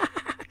up?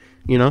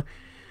 You know,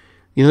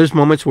 there's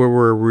moments where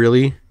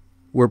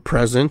we're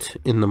present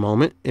in the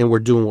moment and we're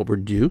doing what we're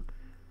due.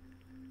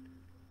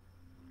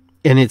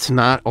 And it's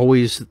not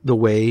always the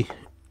way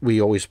we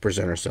always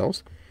present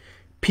ourselves.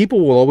 People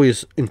will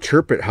always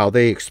interpret how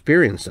they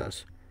experience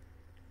us.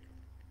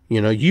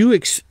 You know, you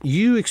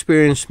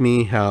experience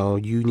me how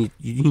you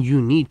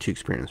need to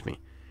experience me.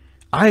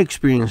 I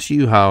experience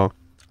you how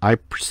I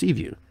perceive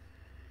you.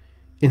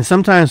 And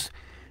sometimes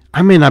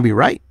I may not be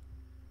right.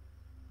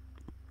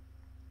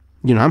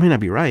 You know, I may not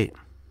be right.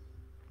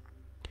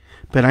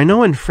 But I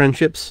know in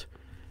friendships,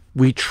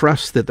 we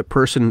trust that the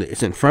person that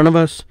is in front of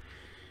us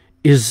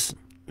is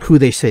who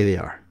they say they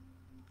are.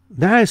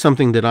 That is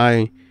something that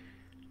I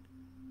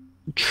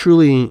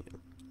truly,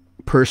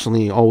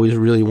 personally, always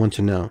really want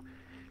to know.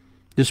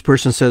 This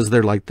person says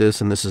they're like this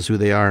and this is who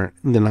they are,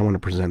 and then I want to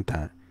present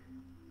that.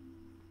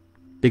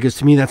 Because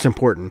to me, that's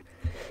important.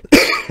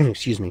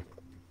 Excuse me.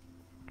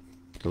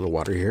 A little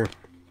water here.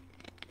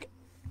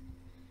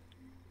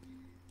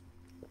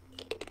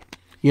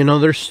 You know,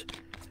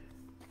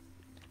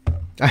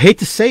 I hate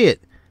to say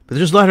it, but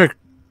there's a lot of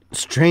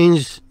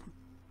strange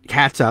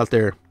cats out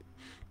there.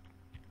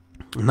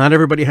 Not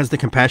everybody has the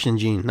compassion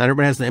gene. Not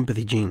everybody has the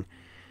empathy gene.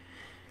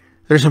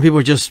 There's some people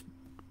who just,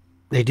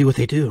 they do what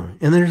they do.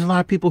 And there's a lot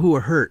of people who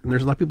are hurt. And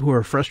there's a lot of people who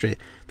are frustrated.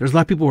 There's a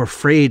lot of people who are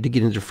afraid to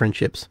get into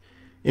friendships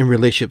and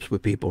relationships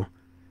with people.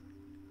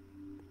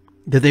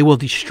 That they will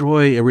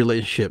destroy a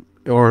relationship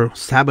or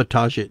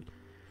sabotage it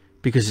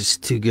because it's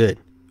too good.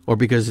 Or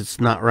because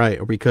it's not right.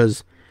 Or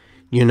because,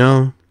 you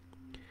know,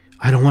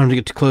 I don't want them to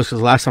get too close because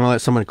the last time I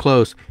let someone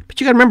close. But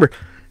you got to remember,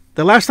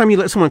 the last time you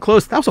let someone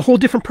close, that was a whole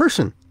different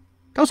person.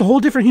 That was a whole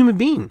different human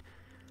being.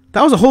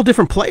 That was a whole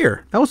different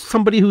player. That was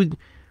somebody who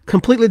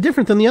completely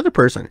different than the other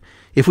person.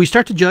 If we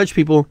start to judge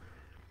people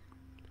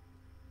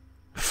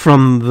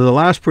from the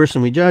last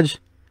person we judge,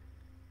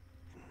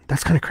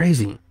 that's kind of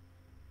crazy.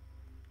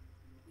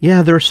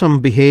 Yeah, there are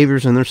some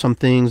behaviors and there's some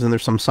things and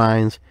there's some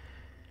signs.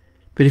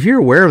 But if you're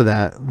aware of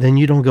that, then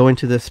you don't go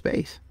into this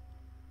space.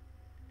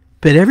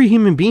 But every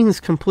human being is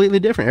completely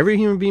different. Every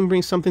human being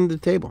brings something to the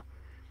table.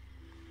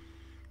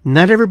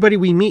 Not everybody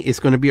we meet is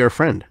going to be our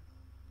friend.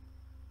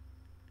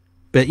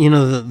 But, you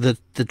know,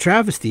 the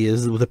travesty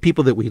is the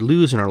people that we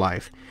lose in our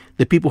life,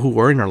 the people who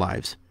are in our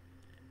lives.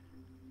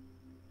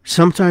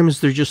 Sometimes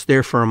they're just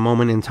there for a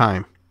moment in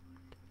time.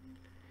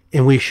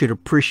 And we should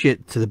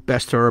appreciate to the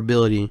best of our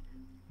ability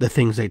the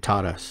things they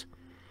taught us.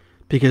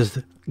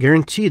 Because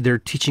guaranteed they're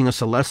teaching us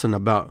a lesson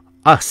about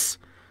us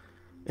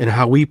and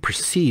how we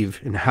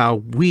perceive and how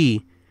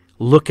we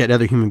look at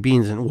other human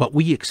beings and what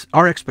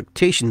our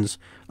expectations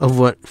of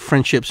what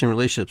friendships and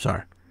relationships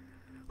are.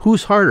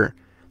 Who's harder?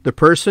 The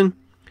person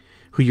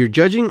who you're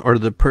judging or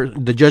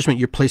the judgment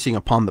you're placing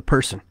upon the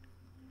person?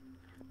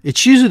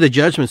 It's usually the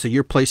judgments that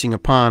you're placing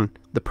upon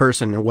the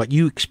person and what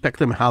you expect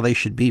them, how they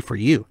should be for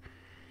you.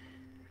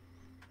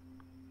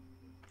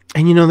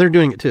 And you know, they're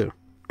doing it too.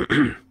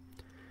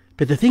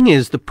 But the thing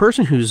is, the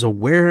person who's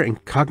aware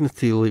and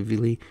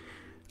cognitively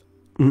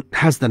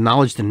has the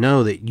knowledge to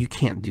know that you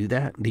can't do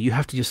that, that you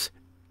have to just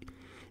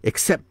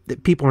accept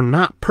that people are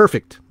not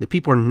perfect, that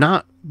people are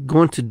not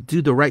going to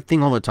do the right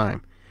thing all the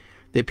time,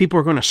 that people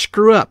are going to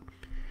screw up.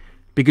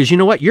 Because you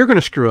know what? You're going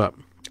to screw up.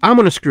 I'm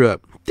going to screw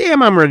up.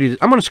 Damn, I'm going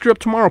to screw up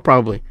tomorrow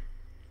probably.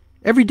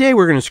 Every day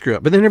we're going to screw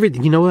up. But then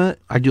you know what?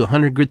 I do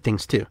 100 good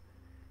things too.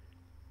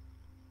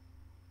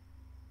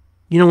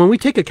 You know, when we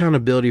take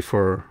accountability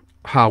for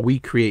how we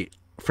create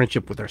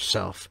friendship with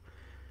ourselves,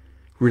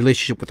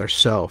 relationship with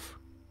ourselves,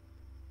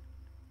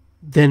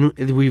 then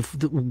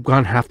we've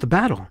gone half the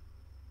battle.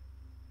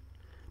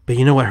 But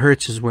you know what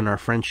hurts is when our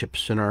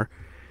friendships and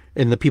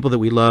the people that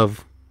we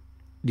love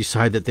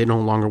decide that they no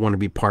longer want to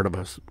be part of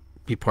us,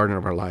 be part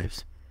of our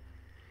lives.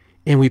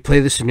 And we play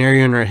the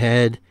scenario in our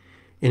head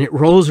and it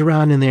rolls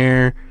around in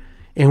there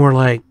and we're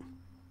like,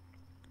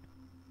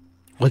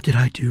 what did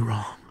I do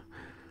wrong?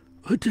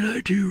 What did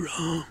I do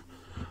wrong?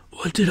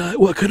 What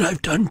could I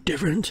have done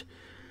different?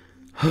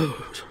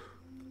 And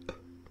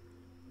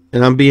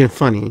I'm being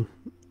funny,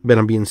 but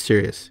I'm being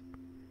serious.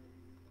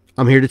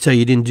 I'm here to tell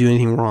you didn't do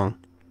anything wrong.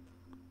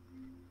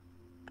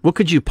 What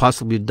could you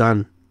possibly have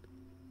done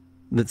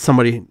that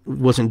somebody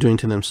wasn't doing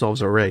to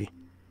themselves already?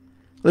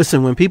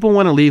 Listen, when people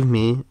want to leave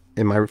me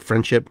in my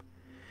friendship,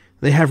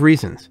 they have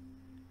reasons.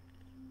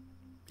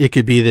 It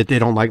could be that they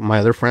don't like my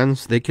other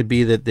friends. They could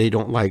be that they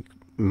don't like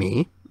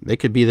me. They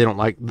could be they don't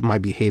like my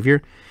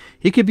behavior.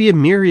 It could be a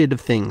myriad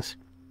of things.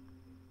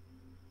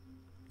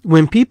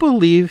 When people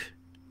leave,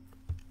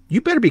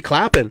 you better be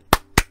clapping.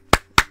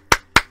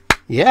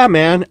 Yeah,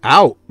 man,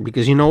 out.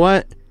 Because you know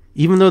what?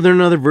 Even though they're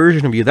another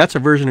version of you, that's a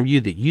version of you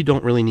that you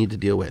don't really need to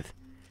deal with.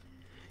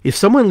 If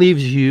someone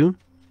leaves you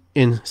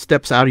and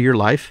steps out of your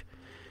life,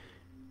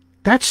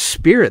 that's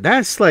spirit.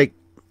 That's like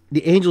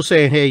the angel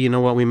saying, hey, you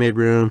know what? We made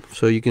room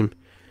so you can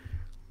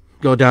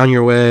go down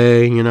your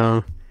way, you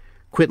know.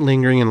 Quit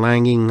lingering and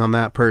langing on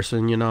that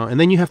person, you know. And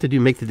then you have to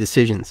make the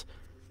decisions.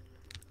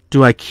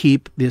 Do I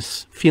keep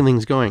these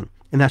feelings going?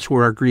 And that's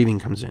where our grieving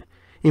comes in.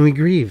 And we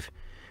grieve.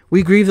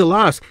 We grieve the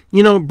loss.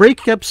 You know,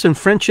 breakups and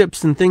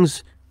friendships and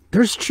things,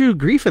 there's true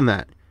grief in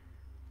that.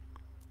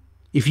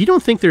 If you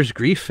don't think there's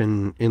grief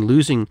in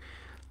losing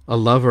a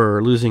lover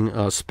or losing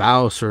a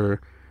spouse or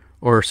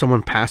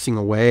someone passing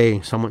away,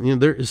 someone, you know,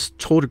 there is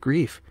total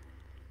grief.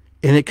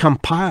 And it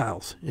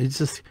compiles. It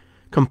just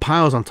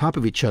compiles on top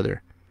of each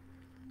other.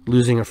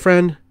 Losing a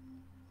friend,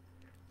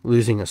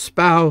 losing a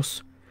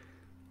spouse,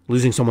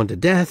 losing someone to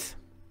death,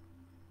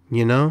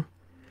 you know.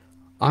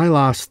 I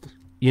lost,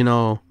 you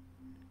know,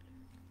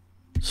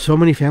 so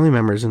many family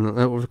members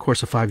over the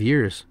course of 5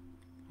 years.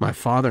 My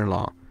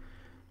father-in-law,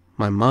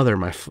 my mother,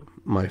 my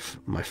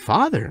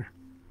father.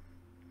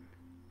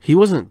 He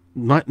wasn't,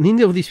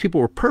 neither of these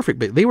people were perfect,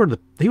 but they were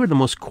the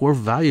most core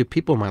valued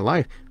people in my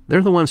life.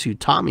 They're the ones who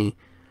taught me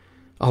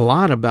a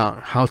lot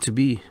about how to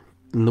be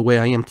in the way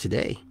I am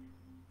today.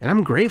 And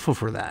I'm grateful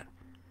for that.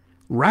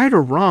 Right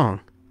or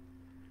wrong,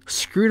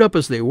 screwed up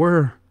as they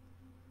were,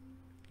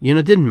 you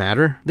know, it didn't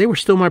matter. They were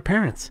still my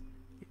parents.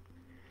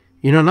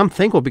 You know, and I'm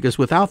thankful because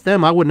without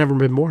them, I would never have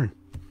been born.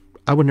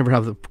 I would never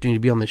have the opportunity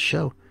to be on this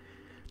show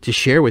to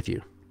share with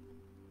you.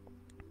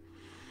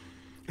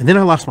 And then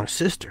I lost my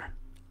sister.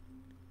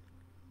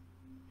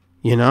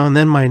 You know, and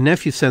then my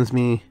nephew sends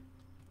me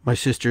my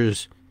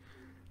sister's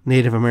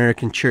Native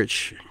American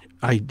church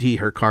ID,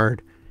 her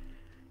card.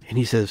 And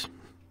he says,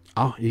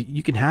 "Oh,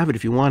 you can have it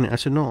if you want it." I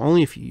said, "No,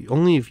 only if you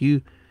want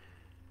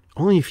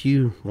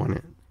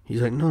it."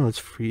 He's like, "No, it's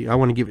free. I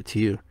want to give it to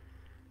you."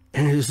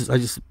 And I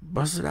just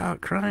busted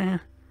out crying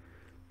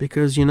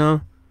because, you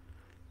know,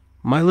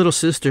 my little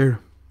sister,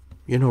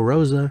 you know,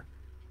 Rosa,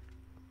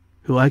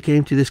 who I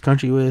came to this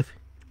country with,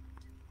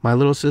 my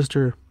little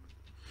sister,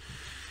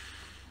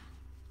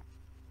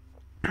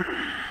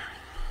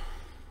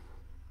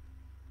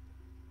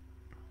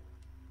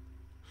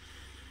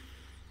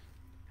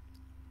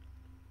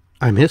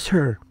 I miss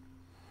her.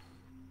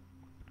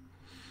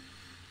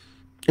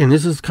 And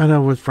this is kind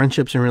of with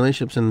friendships and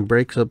relationships and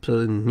breakups,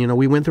 and you know,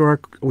 we went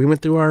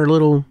through our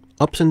little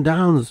ups and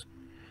downs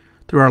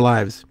through our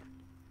lives.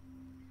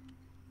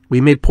 We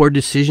made poor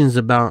decisions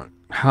about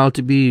how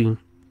to be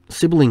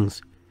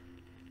siblings.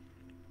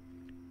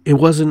 It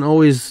wasn't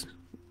always,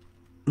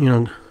 you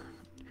know,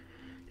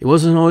 it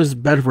wasn't always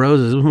bed of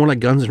roses. It was more like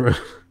Guns and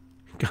Roses.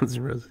 Guns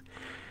and Roses.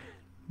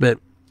 But,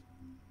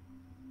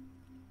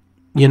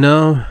 you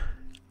know,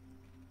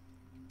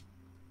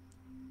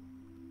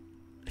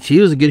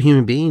 she was a good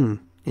human being,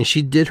 and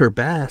she did her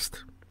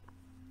best.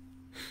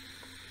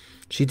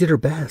 She did her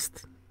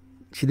best.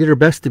 She did her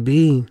best to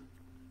be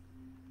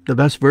the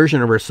best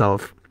version of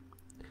herself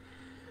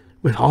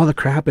with all the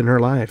crap in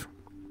her life.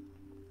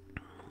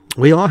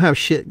 We all have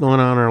shit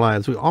going on in our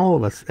lives. All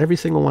of us, every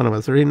single one of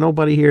us. There ain't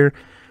nobody here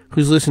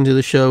who's listening to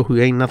the show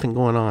who ain't nothing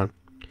going on.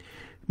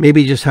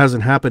 Maybe it just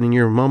hasn't happened in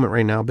your moment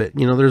right now, but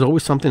you know, there's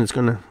always something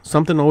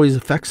something always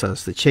affects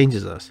us, that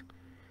changes us.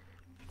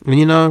 And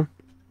you know,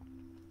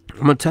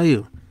 I'm going to tell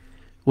you,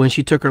 when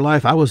she took her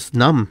life, I was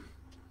numb.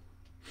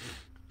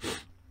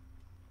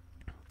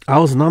 I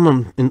was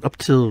numb up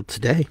till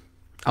today.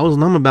 I was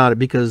numb about it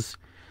because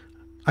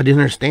I didn't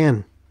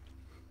understand.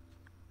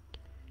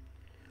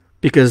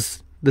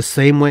 Because the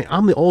same way,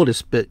 I'm the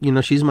oldest, but you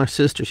know, she's my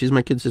sister. She's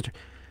my kid sister.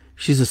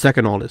 She's the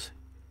second oldest.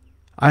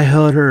 I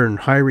held her in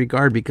high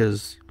regard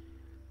because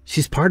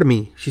she's part of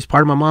me. She's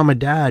part of my mom and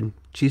dad.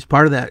 She's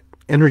part of that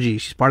energy.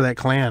 She's part of that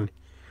clan.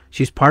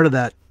 She's part of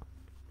that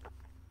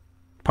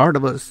part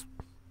of us.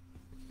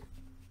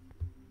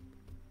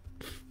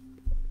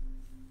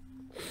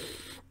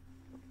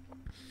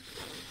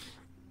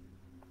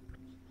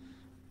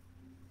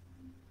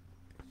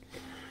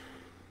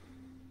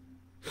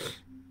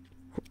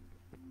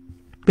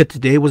 But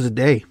today was a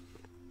day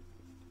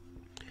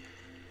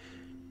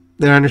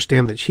that I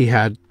understand that she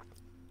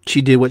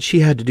did what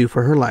she had to do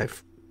for her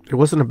life. It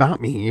wasn't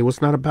about me. It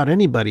was not about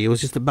anybody. It was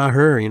just about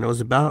her. You know, it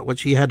was about what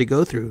she had to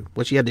go through,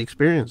 what she had to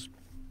experience.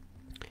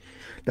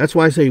 That's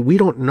why I say we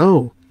don't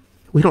know.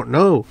 We don't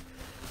know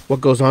what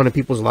goes on in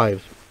people's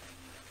lives.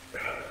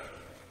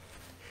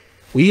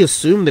 We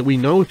assume that we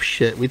know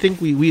shit.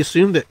 We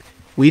assume that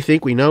we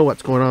think we know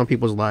what's going on in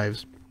people's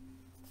lives.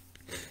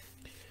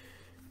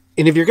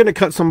 And if you're going to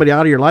cut somebody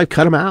out of your life,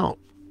 cut them out.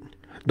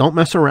 Don't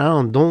mess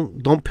around.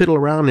 Don't piddle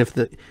around.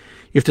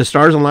 If the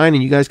stars align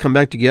and you guys come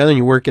back together and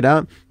you work it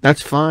out,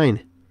 that's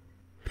fine.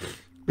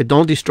 But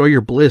don't destroy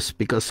your bliss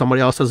because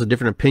somebody else has a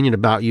different opinion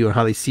about you and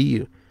how they see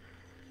you.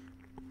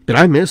 But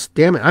I miss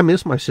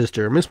my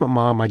sister. I miss my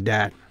mom, my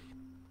dad.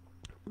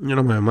 You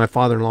know, my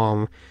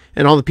father-in-law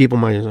and all the people,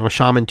 my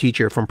shaman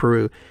teacher from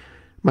Peru,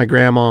 my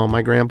grandma,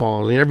 my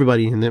grandpa, and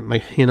everybody. And then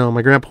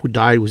my grandpa who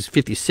died was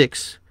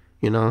 56,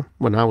 you know,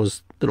 when I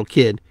was a little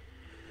kid.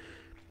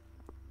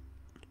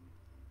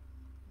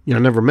 You know,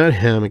 I never met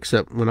him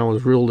except when I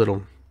was real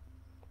little.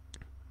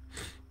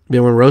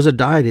 But when Rosa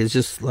died, it's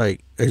just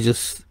like,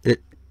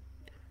 it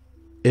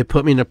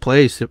put me in a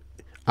place.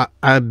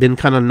 I've been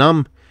kind of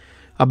numb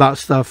about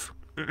stuff.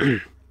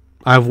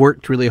 I've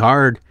worked really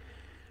hard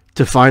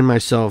to find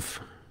myself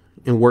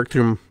and work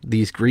through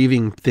these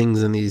grieving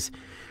things and these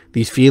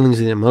feelings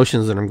and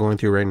emotions that I'm going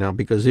through right now,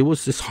 because it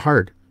was just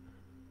hard.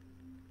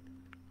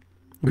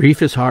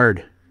 Grief is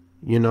hard,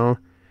 you know.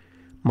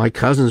 My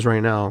cousins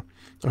right now,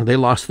 they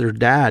lost their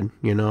dad,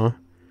 you know.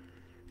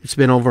 It's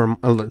been over,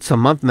 it's a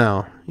month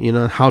now, you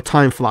know, how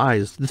time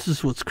flies. This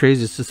is what's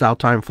crazy. It's just how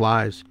time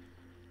flies.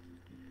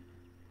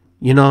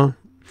 You know,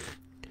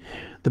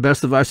 the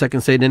best advice I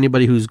can say to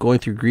anybody who's going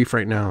through grief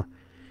right now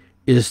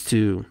is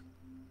to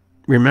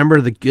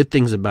remember the good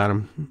things about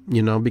them,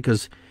 you know,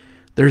 because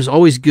there's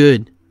always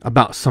good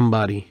about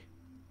somebody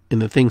in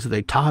the things that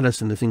they taught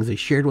us and the things they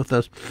shared with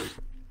us.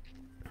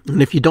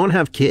 And if you don't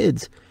have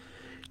kids,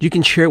 you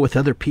can share with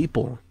other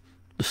people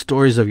the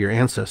stories of your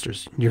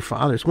ancestors, your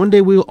fathers. One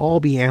day we'll all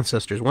be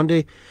ancestors. One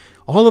day,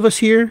 all of us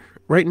here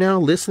right now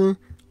listening,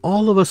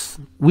 all of us,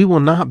 we will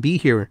not be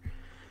here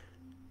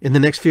in the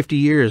next 50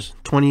 years,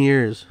 20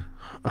 years,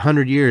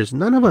 100 years.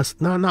 None of us,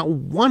 not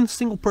one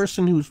single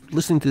person who's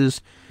listening to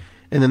this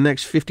in the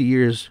next 50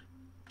 years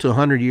to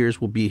 100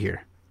 years will be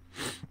here.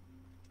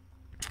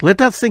 Let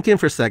that sink in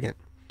for a second.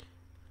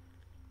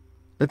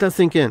 Let that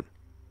sink in.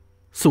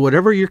 So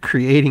whatever you're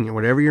creating and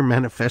whatever you're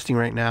manifesting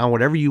right now,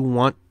 whatever you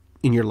want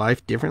in your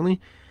life differently,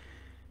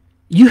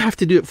 You have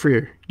to do it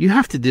for you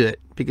have to do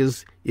it,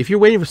 because if you're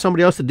waiting for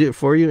somebody else to do it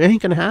for you, it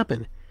ain't going to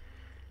happen.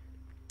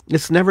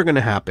 It's never going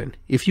to happen.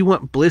 If you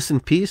want bliss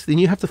and peace, then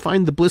you have to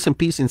find the bliss and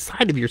peace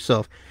inside of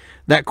yourself,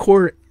 that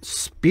core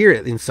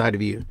spirit inside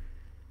of you.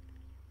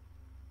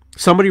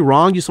 Somebody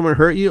wronged you, someone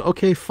hurt you,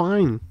 okay,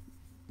 fine.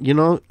 You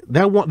know,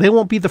 they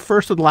won't be the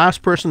first or the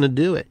last person to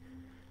do it.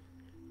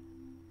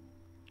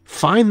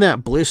 Find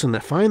that bliss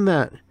and find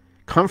that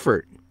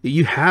comfort that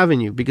you have in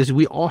you, because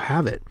we all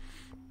have it.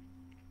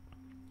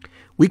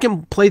 We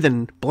can play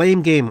the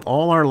blame game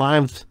all our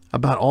lives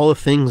about all the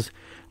things,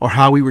 or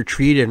how we were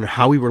treated and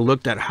how we were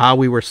looked at, how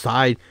we were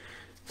side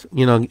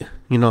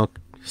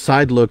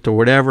looked or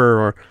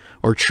whatever,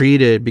 or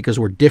treated, because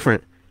we're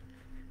different.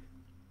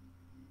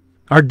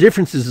 Our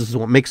differences is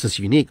what makes us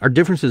unique. Our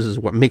differences is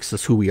what makes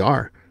us who we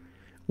are.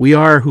 We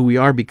are who we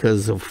are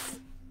because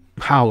of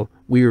how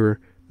we were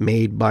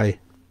made by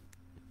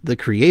the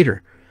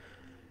Creator.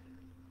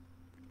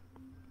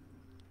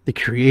 The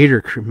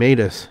Creator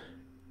made us.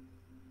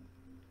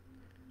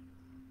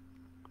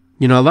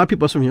 You know, a lot of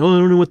people say, oh, I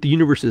don't know what the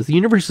universe is. The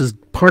universe is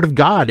part of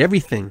God,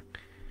 everything.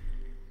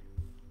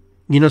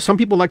 You know, some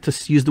people like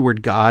to use the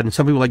word God, and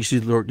some people like to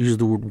use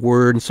the word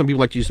word, and some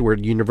people like to use the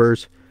word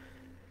universe.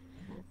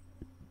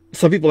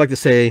 Some people like to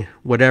say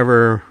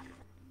whatever,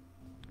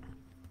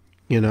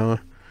 you know,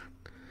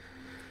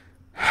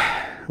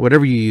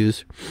 whatever you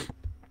use.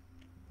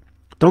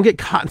 Don't get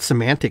caught in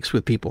semantics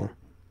with people.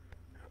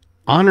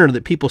 Honor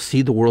that people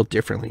see the world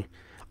differently.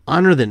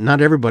 Honor that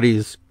not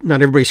everybody's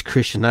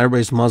Christian, not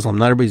everybody's Muslim,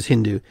 not everybody's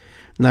Hindu,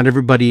 not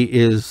everybody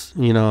is,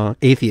 you know,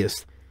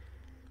 atheist.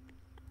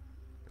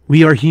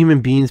 We are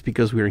human beings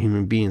because we are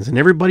human beings, and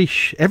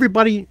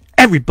everybody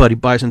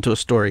buys into a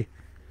story.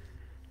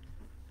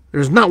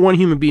 There's not one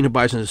human being who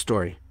buys into a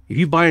story. If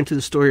you buy into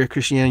the story of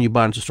Christianity, you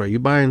buy into the story. You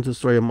buy into the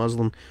story of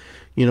Muslim,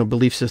 you know,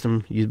 belief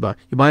system, you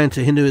buy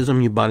into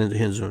Hinduism, you buy into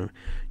Hinduism.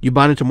 You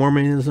bought into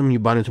Mormonism, you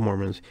bought into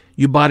Mormonism.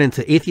 You bought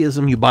into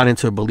atheism, you bought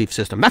into a belief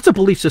system. That's a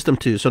belief system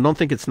too, so don't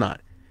think it's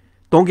not.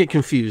 Don't get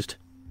confused.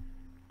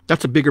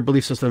 That's a bigger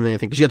belief system than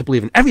anything, because you have to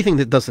believe in everything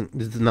that there's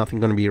nothing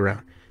going to be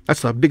around.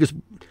 That's the biggest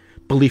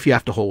belief you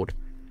have to hold.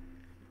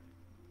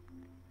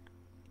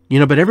 You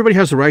know, but everybody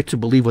has the right to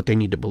believe what they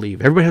need to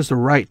believe. Everybody has the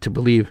right to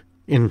believe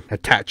in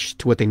attached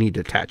to what they need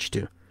to attach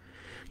to.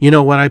 You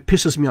know, what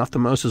pisses me off the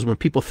most is when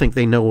people think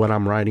they know what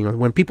I'm writing, or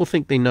when people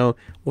think they know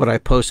what I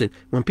posted,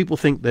 when people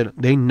think that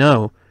they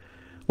know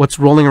what's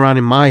rolling around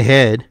in my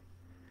head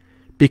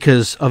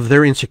because of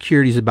their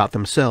insecurities about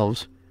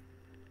themselves,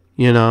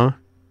 you know.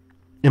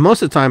 And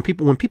most of the time,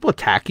 when people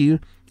attack you,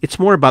 it's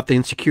more about the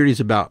insecurities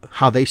about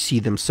how they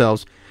see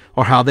themselves,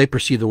 or how they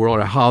perceive the world,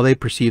 or how they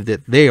perceive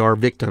that they are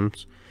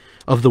victims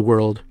of the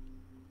world.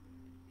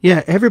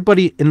 Yeah,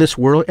 everybody in this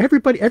world,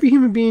 every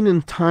human being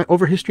in time,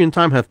 over history and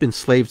time, have been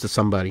slaves to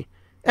somebody.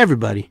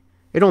 Everybody.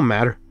 It don't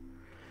matter.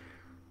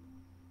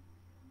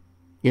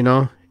 You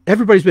know,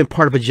 everybody's been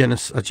part of a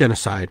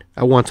genocide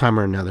at one time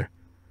or another.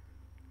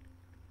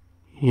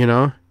 You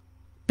know,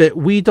 but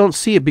we don't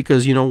see it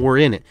because, you know, we're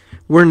in it.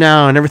 We're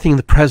now, and everything in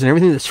the present,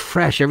 everything that's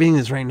fresh, everything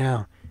that's right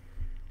now.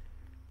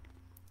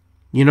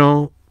 You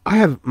know, I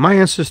have my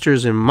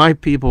ancestors and my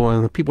people,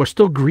 and the people are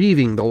still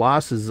grieving the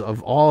losses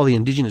of all the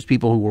indigenous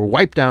people who were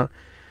wiped out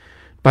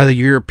by the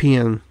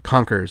European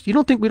conquerors. You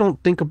don't think we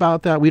don't think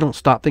about that? We don't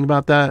stop thinking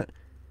about that?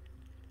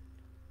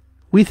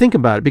 We think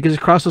about it because it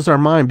crosses our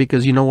mind,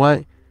 because you know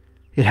what?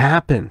 It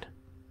happened.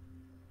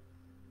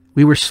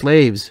 We were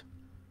slaves.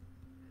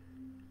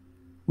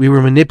 We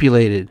were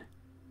manipulated.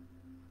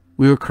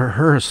 We were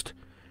coerced.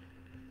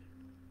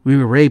 We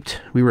were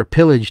raped. We were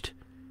pillaged.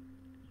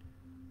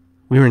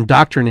 We were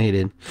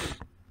indoctrinated.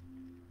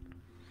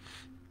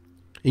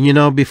 And you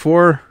know,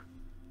 before,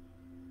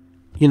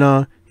 you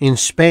know, in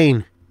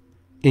Spain,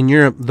 in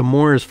Europe, the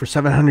Moors for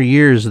 700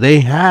 years, they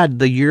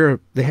had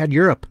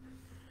Europe.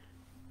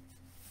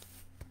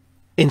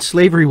 And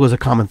slavery was a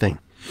common thing.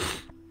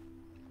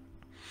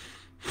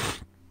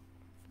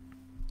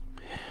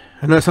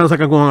 I know it sounds like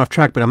I'm going off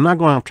track, but I'm not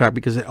going off track,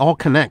 because it all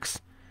connects.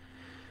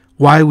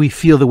 Why we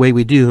feel the way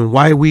we do, and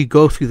why we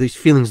go through these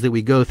feelings that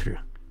we go through.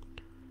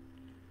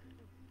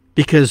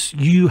 Because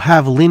you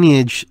have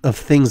lineage of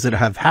things that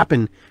have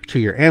happened to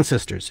your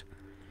ancestors.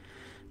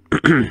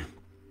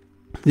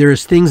 There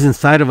is things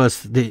inside of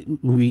us that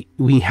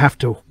we have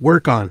to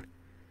work on.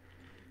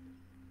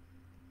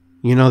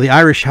 You know, the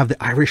Irish have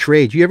the Irish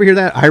rage. You ever hear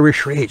that?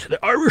 Irish rage.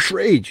 The Irish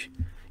rage.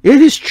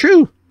 It is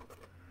true.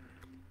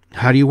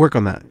 How do you work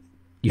on that?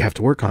 You have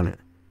to work on it.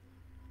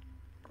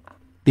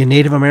 The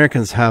Native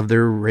Americans have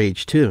their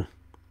rage too.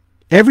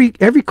 Every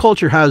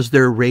culture has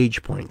their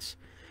rage points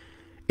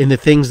in the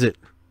things that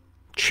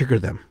trigger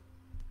them.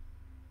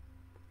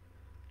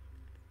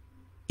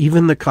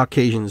 Even the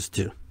Caucasians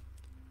do.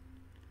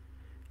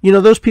 You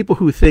know, those people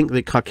who think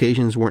that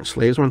Caucasians weren't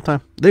slaves one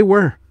time, they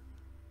were.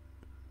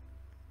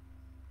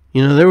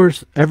 You know,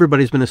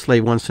 everybody's been a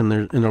slave once in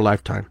their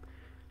lifetime.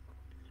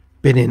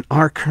 But in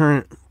our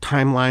current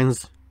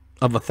timelines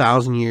of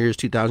 1,000 years,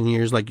 2,000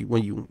 years, like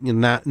when you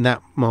in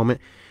that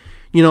moment,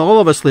 you know, all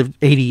of us lived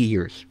 80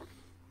 years.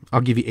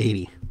 I'll give you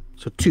 80.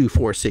 So 2,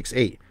 4, 6,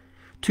 8.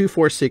 2,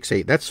 4, 6,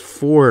 8. That's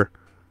 4.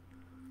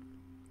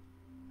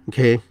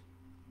 Okay.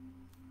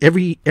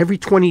 Every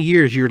 20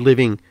 years, you're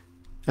living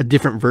a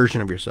different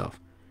version of yourself.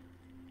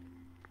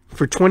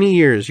 For 20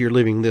 years, you're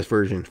living this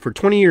version. For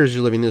 20 years,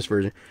 you're living this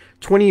version.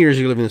 20 years,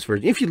 you're living this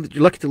version. If you're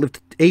lucky to live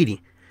to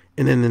 80,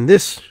 and then in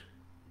this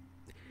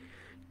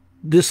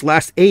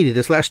last 80,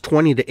 this last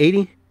 20 to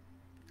 80,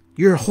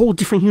 you're a whole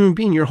different human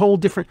being. You're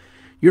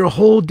a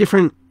whole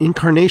different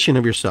incarnation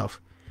of yourself.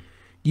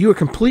 You are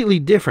completely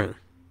different.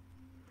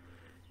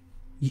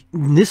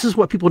 This is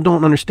what people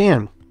don't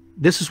understand.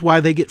 This is why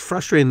they get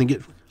frustrated and they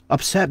get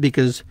upset,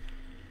 because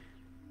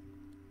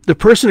the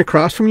person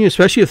across from you,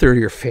 especially if they're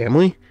your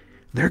family,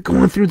 they're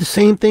going through the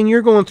same thing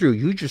you're going through.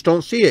 You just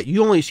don't see it.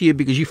 You only see it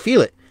because you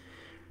feel it.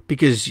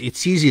 Because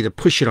it's easy to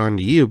push it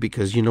onto you,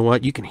 because you know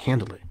what? You can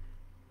handle it.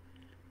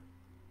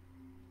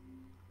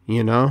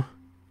 You know?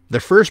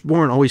 The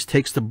firstborn always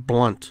takes the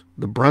brunt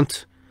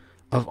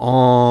of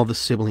all the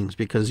siblings,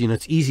 because, you know,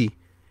 it's easy.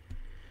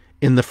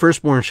 And the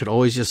firstborn should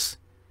always just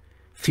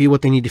feel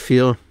what they need to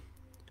feel.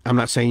 I'm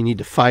not saying you need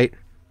to fight.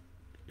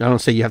 I don't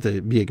say you have to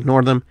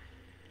ignore them.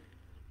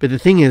 But the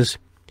thing is,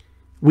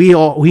 we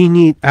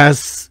need,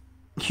 as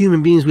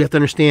human beings, we have to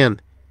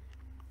understand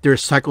there are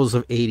cycles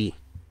of 80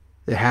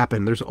 that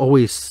happen. There's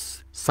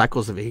always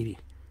cycles of 80.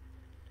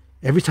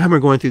 Every time we're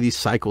going through these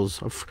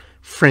cycles of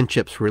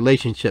friendships,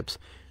 relationships,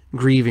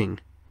 grieving,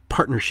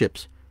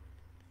 partnerships.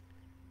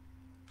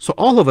 So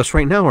all of us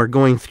right now are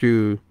going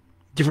through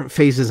different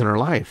phases in our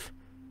life.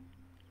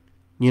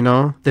 You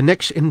know,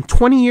 in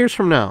 20 years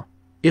from now,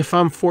 if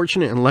I'm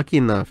fortunate and lucky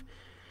enough,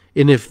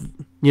 and if,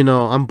 you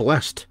know, I'm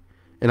blessed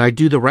and I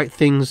do the right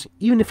things,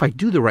 even if I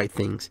do the right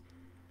things,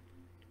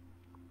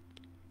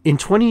 in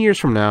 20 years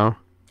from now,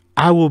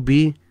 I will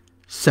be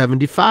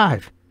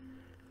 75.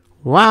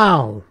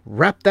 Wow.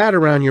 Wrap that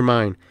around your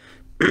mind.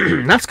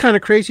 That's kind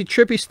of crazy,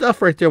 trippy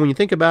stuff right there when you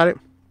think about it.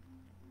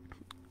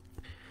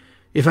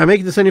 If I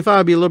make it to 75,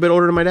 I'll be a little bit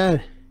older than my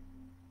dad.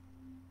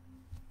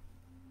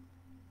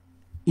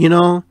 You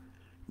know,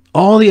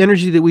 all the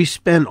energy that we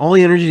spend, all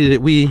the energy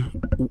that we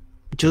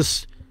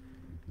just,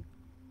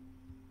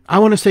 I'm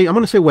going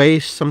to say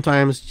waste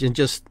sometimes,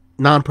 just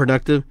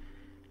non-productive,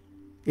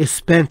 is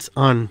spent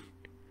on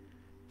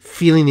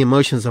feeling the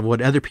emotions of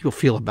what other people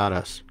feel about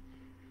us,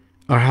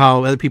 or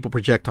how other people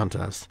project onto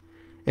us,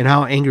 and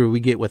how angry we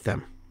get with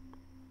them.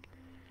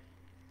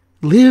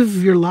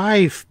 Live your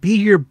life. Be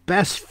your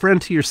best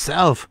friend to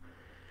yourself.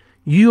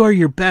 You are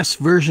your best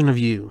version of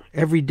you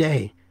every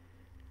day.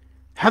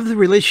 Have the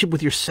relationship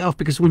with yourself,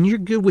 because when you're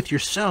good with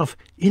yourself,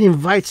 it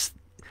invites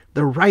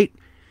the right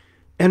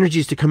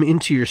energies to come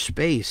into your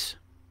space.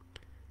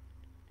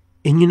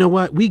 And you know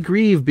what? We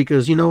grieve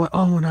because, you know what?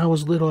 Oh, when I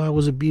was little, I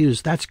was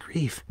abused. That's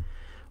grief.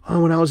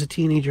 Oh, when I was a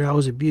teenager, I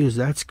was abused.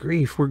 That's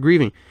grief. We're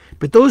grieving.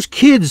 But those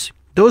kids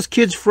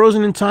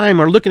frozen in time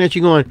are looking at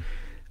you going,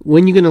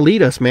 when are you going to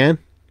lead us, man?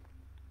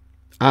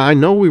 I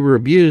know we were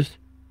abused.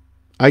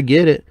 I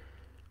get it.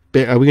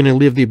 But are we going to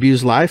live the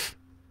abused life?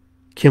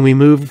 Can we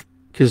move?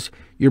 Because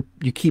you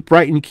keep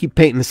writing, you keep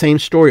painting the same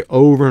story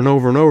over and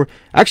over and over.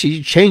 Actually,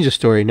 you change the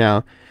story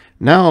now.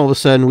 Now, all of a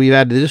sudden, we've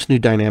added this new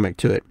dynamic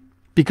to it.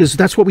 Because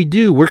that's what we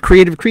do. We're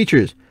creative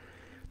creatures.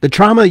 The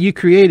trauma that you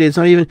created is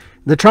not even...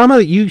 The trauma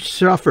that you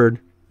suffered,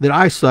 that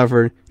I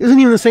suffered, isn't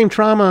even the same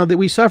trauma that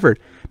we suffered.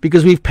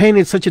 Because we've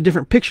painted such a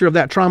different picture of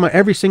that trauma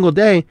every single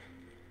day.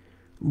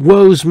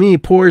 Woes me,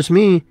 poors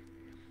me,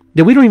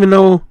 that we don't even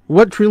know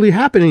what really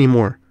happened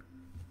anymore.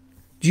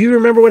 Do you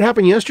remember what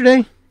happened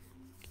yesterday?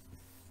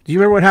 Do you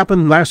remember what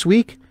happened last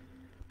week?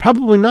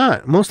 Probably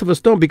not. Most of us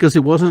don't, because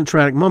it wasn't a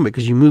traumatic moment,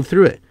 because you moved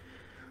through it.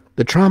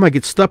 The trauma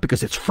gets stuck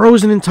because it's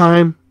frozen in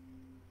time,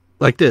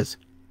 like this.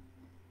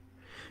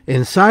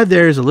 Inside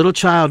there is a little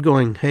child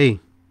going, hey,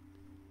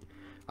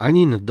 I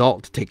need an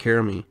adult to take care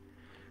of me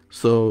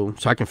so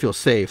I can feel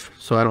safe,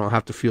 so I don't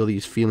have to feel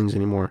these feelings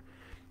anymore.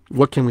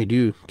 What can we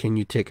do? Can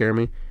you take care of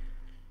me?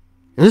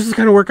 And this is the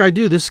kind of work I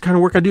do. This is the kind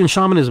of work I do in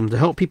shamanism, to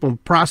help people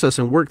process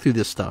and work through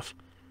this stuff.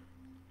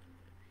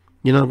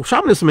 You know,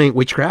 shamanism ain't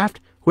witchcraft.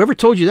 Whoever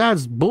told you that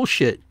is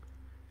bullshit.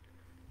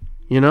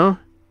 You know?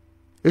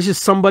 It's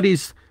just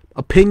somebody's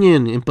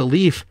opinion and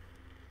belief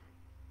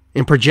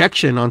and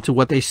projection onto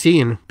what they see,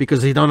 and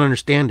because they don't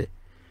understand it.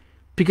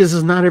 Because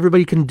it's not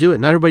everybody can do it.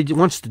 Not everybody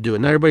wants to do it.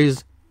 Not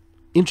everybody's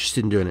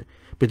interested in doing it.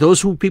 But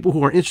people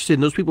who are interested,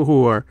 and those people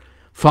who are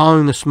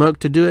following the smoke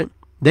to do it,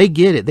 they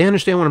get it. They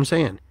understand what I'm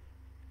saying.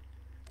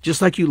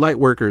 Just like you light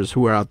workers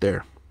who are out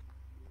there.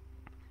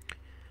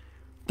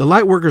 The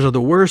light workers are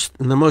the worst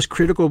and the most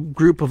critical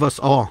group of us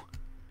all.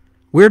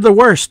 We're the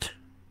worst.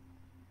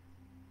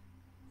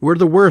 We're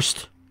the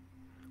worst.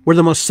 We're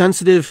the most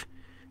sensitive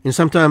and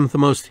sometimes the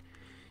most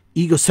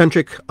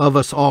egocentric of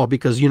us all,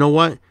 because you know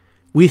what?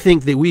 We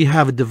think that we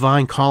have a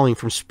divine calling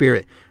from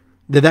spirit.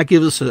 That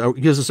gives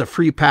us a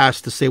free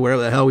pass to say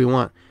whatever the hell we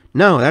want.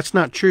 No, that's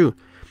not true.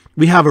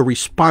 We have a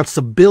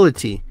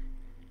responsibility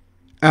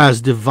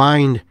as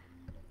divine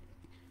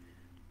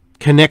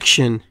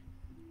connection,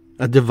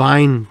 a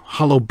divine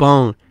hollow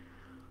bone,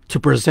 to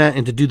present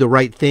and to do the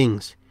right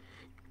things.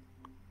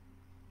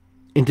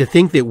 And to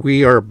think that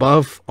we are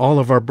above all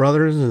of our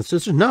brothers and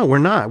sisters. No, we're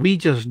not. We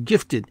just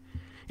gifted.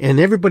 And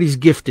everybody's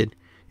gifted.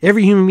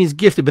 Every human being is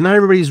gifted, but not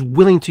everybody's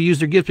willing to use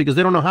their gifts because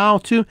they don't know how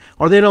to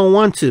or they don't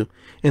want to.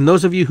 And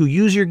those of you who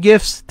use your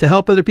gifts to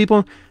help other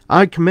people,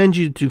 I commend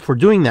you for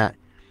doing that.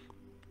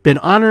 But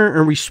honor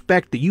and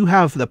respect that you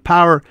have the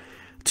power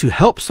to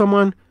help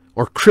someone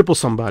or cripple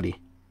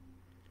somebody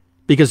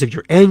because of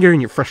your anger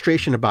and your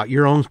frustration about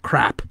your own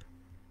crap.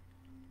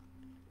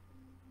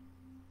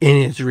 And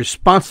it's a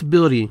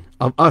responsibility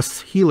of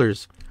us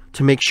healers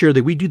to make sure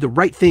that we do the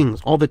right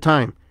things all the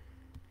time.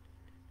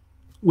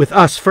 With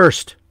us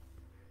first.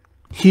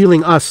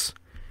 Healing us.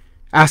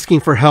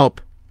 Asking for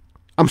help.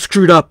 I'm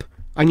screwed up.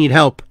 I need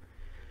help.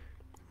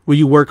 Will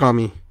you work on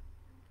me?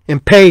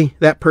 And pay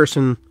that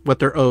person what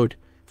they're owed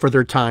for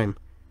their time.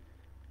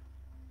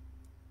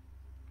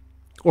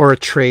 Or a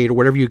trade or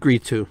whatever you agree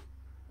to.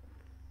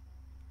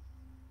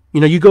 You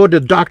know, you go to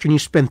the doctor and you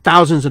spend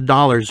thousands of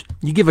dollars.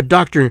 You give a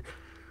doctor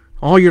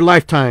all your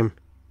lifetime.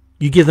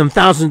 You give them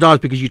thousands of dollars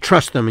because you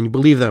trust them and you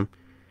believe them.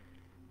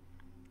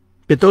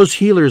 But those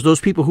healers, those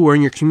people who are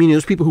in your community,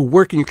 those people who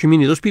work in your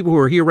community, those people who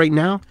are here right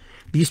now,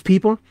 these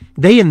people,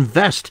 they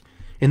invest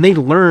and they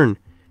learn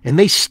and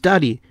they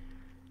study.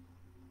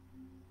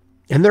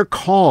 And they're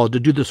called to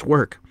do this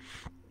work.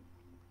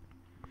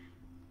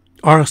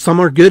 Some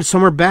are good,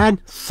 some are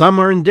bad, some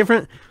are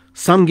indifferent,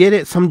 some get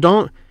it, some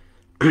don't.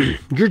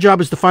 Your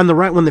job is to find the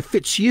right one that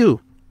fits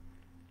you.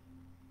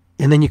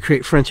 And then you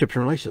create friendships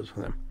and relationships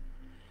with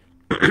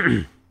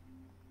them.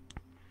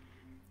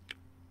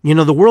 You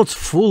know, the world's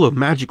full of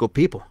magical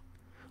people.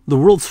 The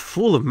world's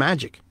full of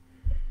magic.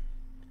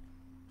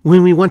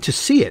 When we want to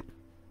see it,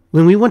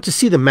 when we want to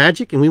see the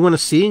magic and we want to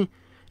see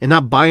and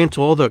not buy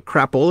into all the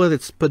crapola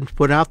that's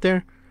put out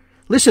there.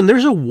 Listen,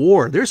 there's a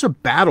war. There's a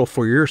battle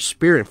for your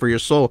spirit, for your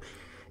soul.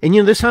 And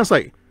you know, this sounds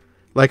like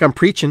I'm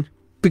preaching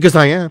because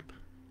I am.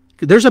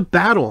 There's a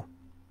battle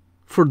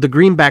for the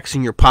greenbacks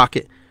in your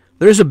pocket.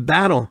 There's a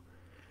battle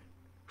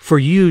for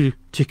you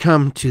to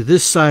come to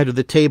this side of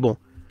the table.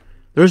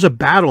 There's a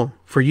battle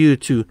for you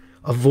to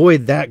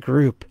avoid that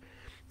group.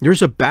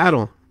 There's a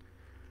battle.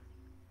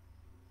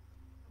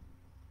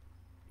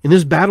 And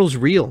this battle's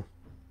real.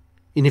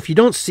 And if you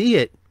don't see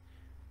it,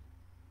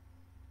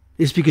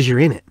 it's because you're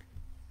in it.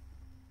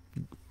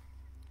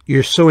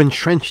 You're so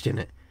entrenched in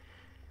it.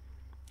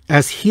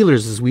 As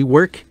healers, as we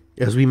work,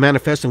 as we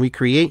manifest and we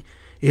create,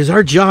 it is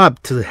our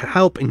job to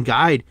help and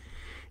guide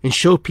and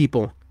show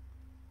people.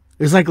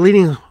 It's like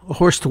leading a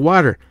horse to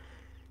water.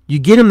 You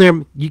get him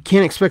there, you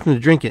can't expect him to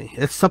drink it.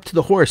 It's up to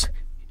the horse.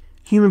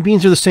 Human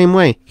beings are the same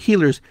way.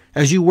 Healers,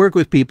 as you work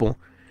with people,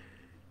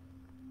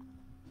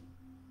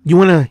 you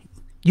want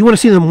to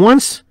see them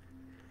once,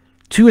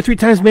 2 or 3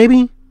 times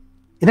maybe,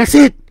 and that's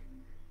it.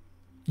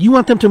 You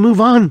want them to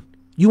move on.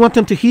 You want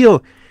them to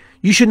heal.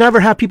 You should never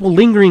have people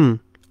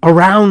lingering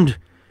around,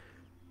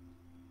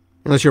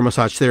 unless you're a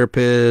massage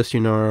therapist,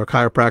 or a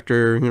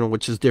chiropractor,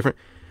 which is different.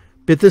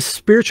 But this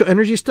spiritual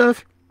energy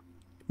stuff,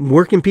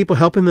 working people,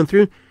 helping them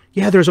through,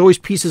 yeah, there's always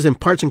pieces and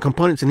parts and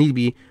components that need to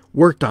be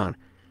worked on.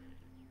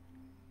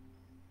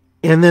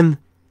 And then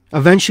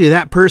eventually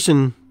that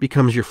person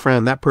becomes your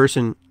friend. That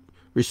person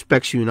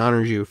respects you and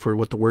honors you for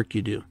what the work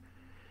you do.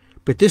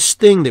 But this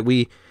thing that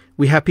we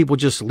have people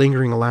just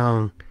lingering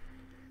around,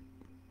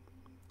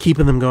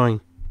 keeping them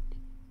going,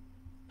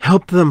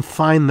 help them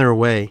find their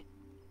way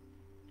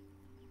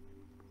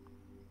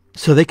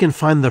so they can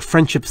find the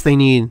friendships they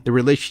need, the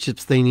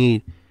relationships they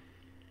need,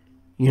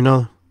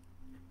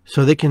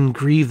 so they can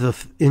grieve the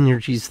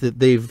energies that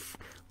they've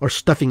are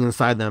stuffing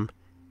inside them.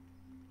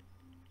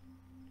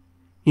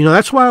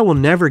 That's why I will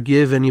never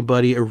give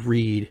anybody a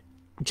read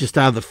just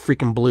out of the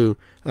freaking blue.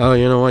 Oh,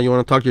 you know what? You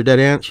want to talk to your dead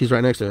aunt? She's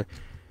right next to her.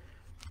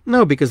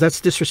 No, because that's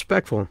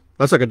disrespectful.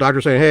 That's like a doctor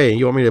saying, hey,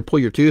 you want me to pull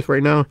your tooth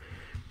right now?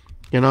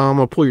 I'm going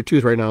to pull your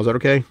tooth right now. Is that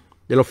okay?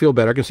 It'll feel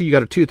better. I can see you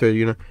got a tooth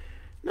there,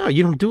 No,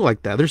 you don't do it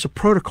like that. There's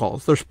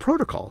protocols. There's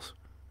protocols.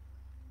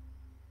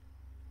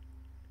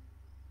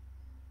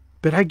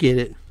 But I get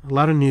it. A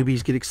lot of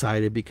newbies get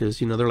excited because,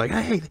 they're like,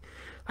 hey,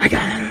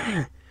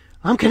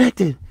 I'm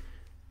connected.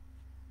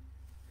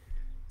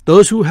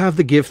 Those who have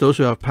the gift, those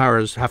who have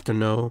powers, have to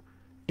know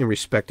and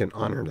respect and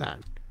honor that.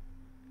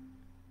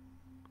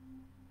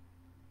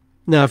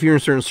 Now, if you're in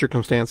certain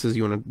circumstances,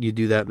 you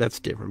do that,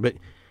 that's different. But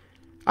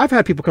I've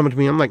had people come to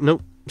me, I'm like,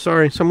 nope,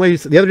 sorry.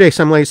 The other day,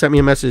 some lady sent me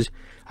a message.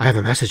 I have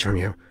a message from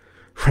you,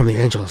 from the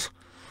angels.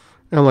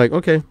 And I'm like,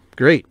 okay,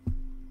 great.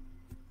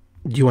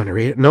 Do you want to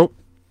read it? Nope.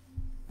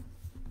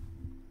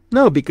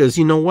 No, because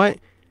you know what?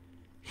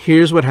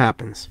 Here's what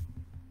happens.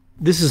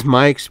 This is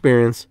my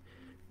experience.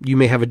 You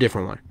may have a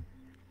different one.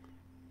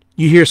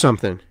 You hear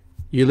something.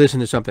 You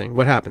listen to something.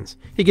 What happens?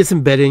 It gets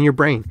embedded in your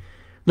brain.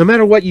 No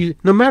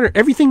matter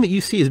everything that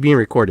you see is being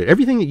recorded.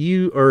 Everything that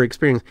you are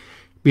experiencing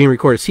being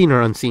recorded, seen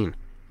or unseen.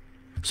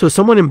 So if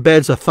someone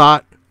embeds a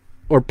thought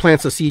or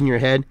plants a seed in your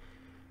head,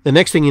 the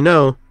next thing you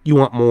know, you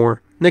want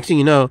more. Next thing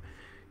you know,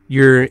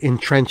 you're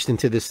entrenched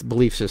into this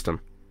belief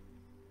system.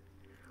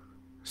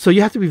 So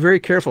you have to be very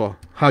careful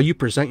how you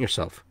present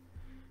yourself,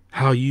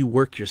 how you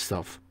work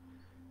yourself,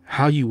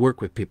 how you work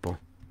with people,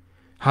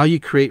 how you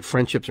create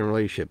friendships and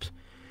relationships.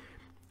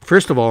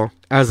 First of all,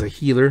 as a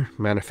healer,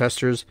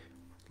 manifestors,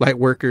 light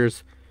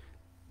workers,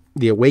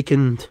 the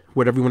awakened,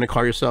 whatever you want to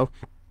call yourself,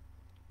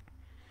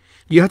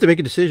 you have to make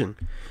a decision.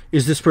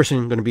 Is this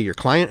person going to be your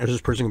client? Is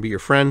this person going to be your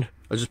friend?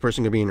 Is this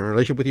person going to be in a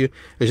relationship with you?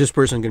 Is this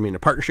person going to be in a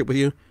partnership with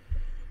you?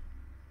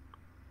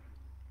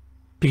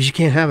 Because you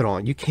can't have it all.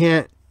 You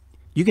can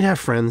have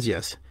friends,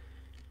 yes.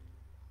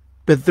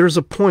 But there's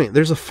a point,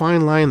 there's a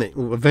fine line that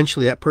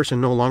eventually that person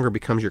no longer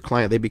becomes your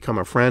client. They become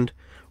a friend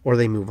or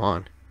they move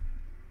on.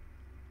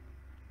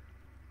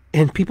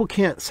 And people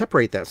can't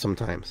separate that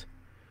sometimes.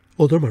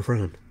 Oh, they're my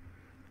friend.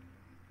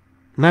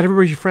 Not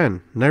everybody's your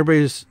friend. Not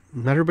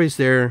everybody's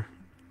there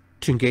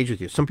to engage with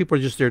you. Some people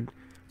are just there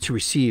to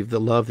receive the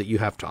love that you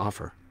have to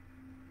offer.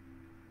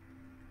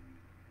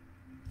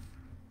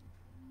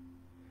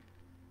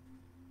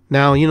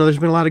 Now, there's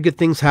been a lot of good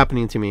things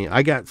happening to me.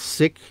 I got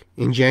sick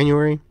in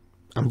January.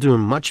 I'm doing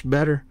much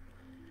better.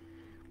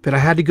 But I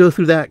had to go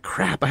through that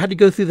crap. I had to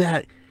go through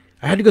that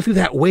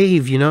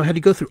wave, I had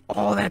to go through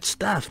all that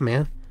stuff,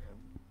 man.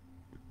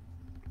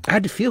 I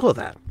had to feel all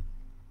that.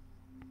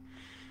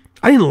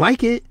 I didn't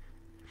like it.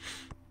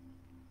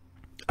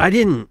 I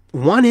didn't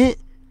want it.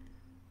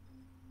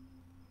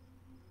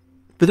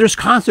 But there's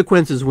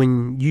consequences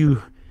when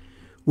you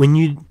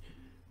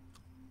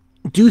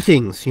do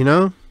things,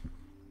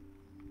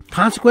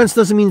 Consequence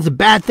doesn't mean it's a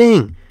bad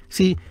thing.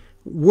 See,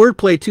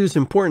 wordplay too is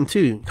important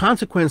too.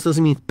 Consequence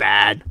doesn't mean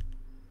bad.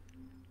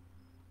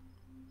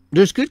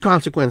 There's good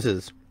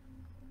consequences.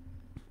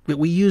 But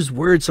we use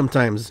words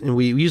sometimes and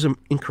we use them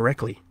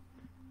incorrectly.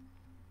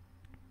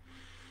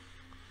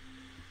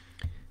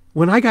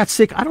 When I got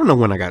sick, I don't know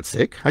when I got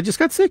sick. I just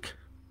got sick.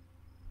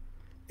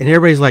 And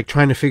everybody's like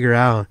trying to figure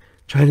out,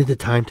 trying to do the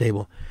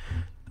timetable.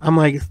 I'm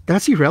like,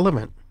 that's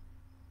irrelevant.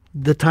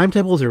 The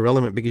timetable is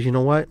irrelevant because you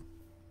know what?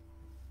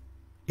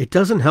 It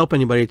doesn't help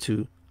anybody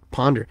to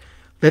ponder.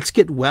 Let's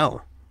get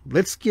well.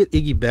 Let's get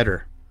Iggy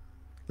better.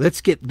 Let's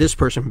get this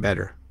person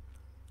better.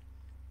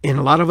 And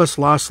a lot of us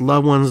lost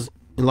loved ones.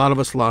 A lot of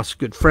us lost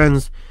good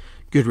friends,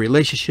 good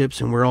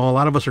relationships. And a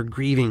lot of us are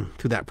grieving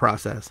through that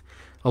process.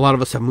 A lot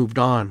of us have moved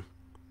on.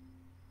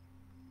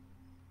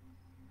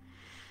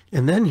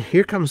 And then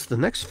here comes the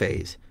next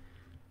phase.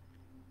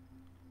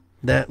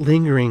 That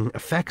lingering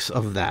effects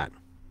of that.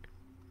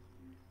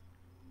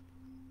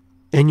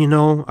 And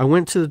I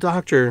went to the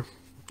doctor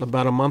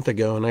about a month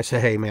ago and I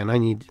said, hey man, I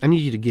need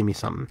you to give me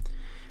something.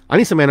 I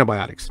need some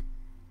antibiotics.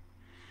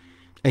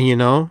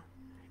 And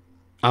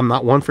I'm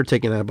not one for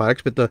taking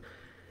antibiotics, but the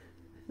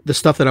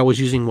stuff that I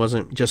was using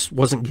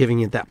wasn't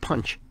giving it that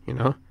punch,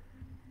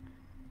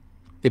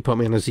 They put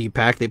me on a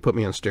Z-Pack, they put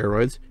me on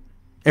steroids.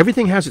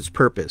 Everything has its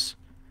purpose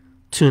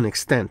to an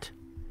extent.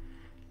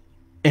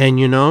 And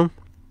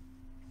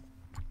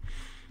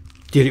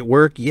did it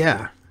work?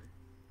 Yeah.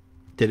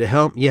 Did it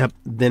help? Yeah.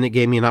 Then it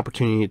gave me an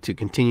opportunity to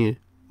continue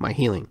my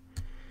healing.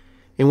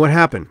 And what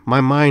happened?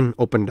 My mind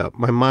opened up.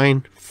 My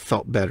mind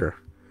felt better.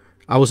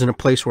 I was in a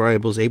place where I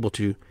was able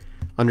to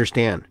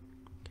understand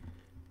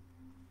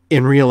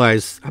and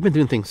realize I've been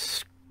doing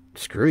things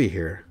screwy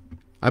here.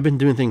 I've been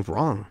doing things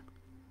wrong.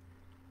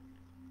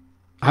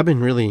 I've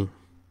been really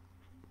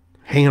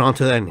hanging on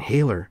to that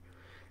inhaler,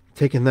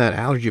 taking that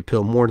allergy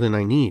pill more than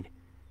I need.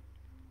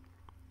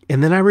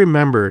 And then I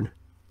remembered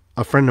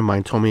a friend of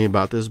mine told me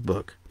about this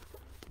book,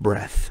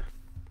 Breath.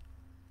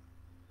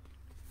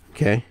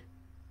 Okay?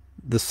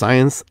 The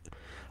Science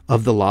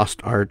of the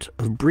Lost Art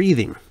of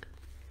Breathing.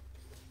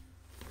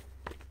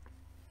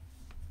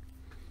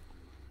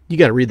 You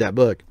got to read that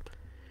book.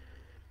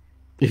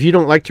 If you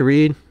don't like to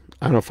read,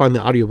 I don't know, find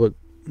the audiobook.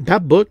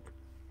 That book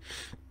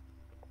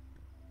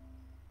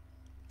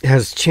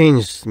has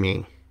changed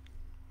me.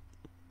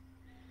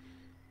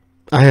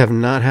 I have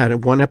not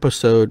had one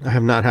episode. I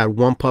have not had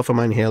one puff of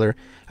my inhaler.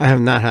 I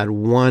have not had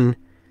one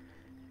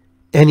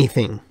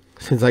anything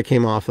since I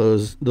came off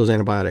those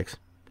antibiotics.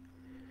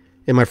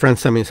 And my friend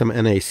sent me some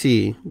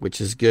NAC,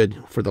 which is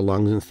good for the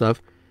lungs and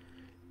stuff.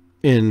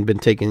 And been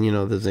taking,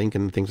 the zinc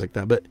and things like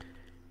that. But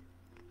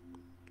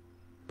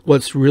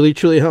what's really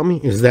truly helped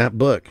me is that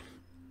book.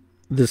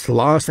 This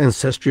lost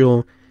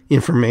ancestral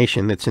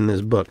information that's in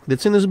this book.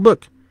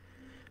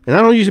 And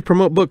I don't usually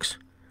promote books.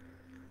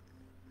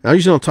 I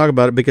usually don't talk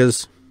about it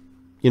because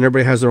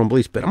everybody has their own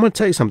beliefs. But I'm going to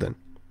tell you something.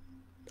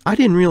 I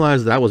didn't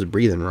realize that I was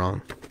breathing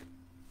wrong.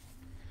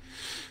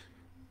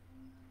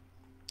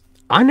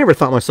 I never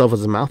thought myself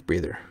as a mouth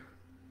breather.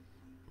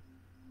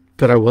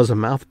 But I was a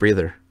mouth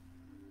breather.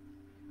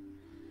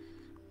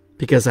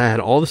 Because I had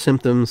all the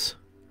symptoms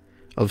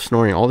of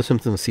snoring, all the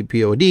symptoms of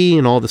CPOD,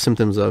 and all the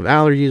symptoms of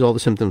allergies, all the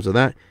symptoms of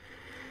that.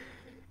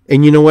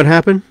 And you know what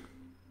happened?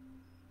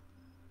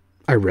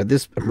 I read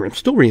this. I'm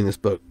still reading this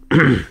book.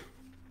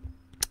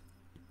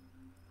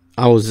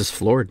 I was just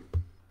floored.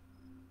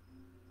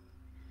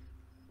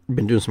 I've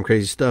been doing some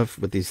crazy stuff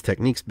with these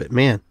techniques, but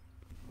man,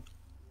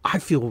 I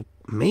feel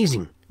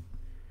amazing.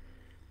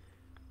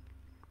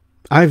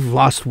 I've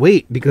lost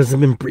weight because I've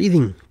been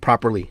breathing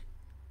properly.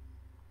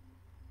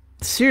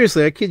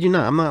 Seriously, I kid you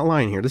not. I'm not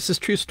lying here. This is a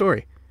true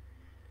story.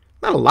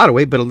 Not a lot of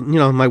weight, but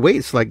my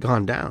weight's like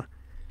gone down.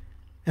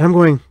 And I'm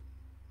going,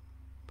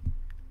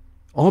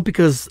 all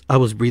because I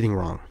was breathing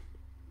wrong.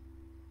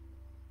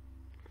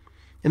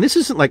 And this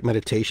isn't like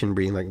meditation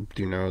breathing, like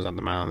through your nose, out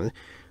the mouth.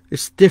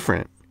 It's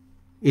different.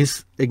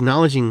 It's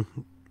acknowledging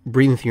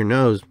breathing through your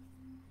nose.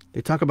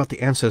 They talk about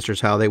the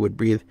ancestors, how they would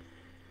breathe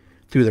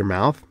through their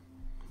mouth.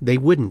 They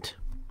wouldn't.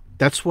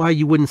 That's why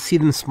you wouldn't see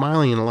them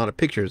smiling in a lot of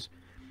pictures.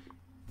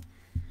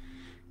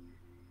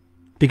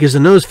 Because the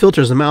nose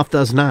filters, the mouth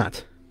does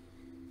not.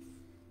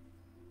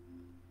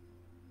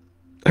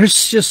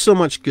 There's just so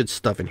much good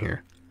stuff in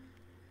here.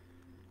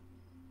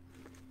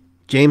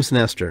 James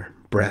Nestor,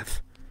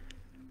 breath.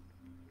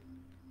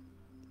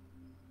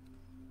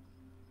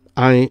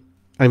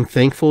 I'm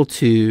thankful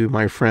to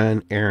my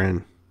friend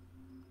Aaron.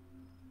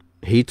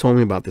 He told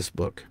me about this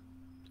book.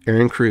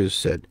 Aaron Cruz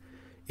said,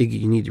 Iggy,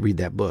 you need to read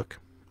that book.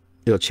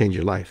 It'll change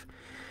your life.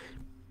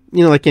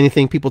 Like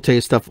anything, people tell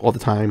you stuff all the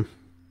time.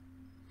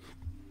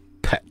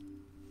 Pet.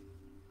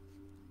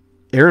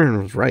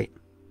 Aaron was right.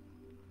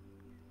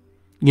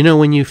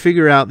 When you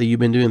figure out that you've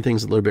been doing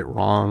things a little bit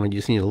wrong and you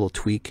just need a little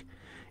tweak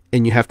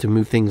and you have to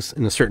move things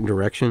in a certain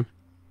direction,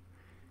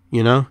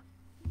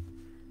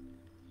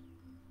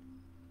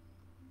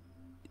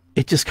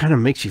 it just kind of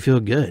makes you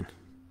feel good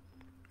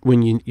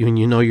when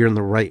you know you're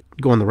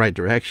going the right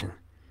direction.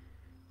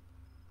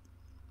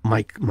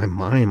 My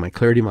mind, my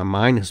clarity of my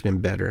mind has been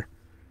better.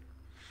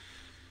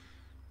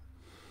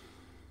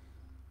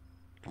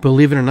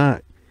 Believe it or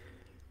not,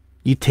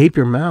 you tape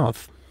your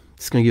mouth.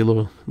 It's going to get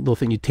a little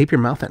thing. You tape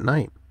your mouth at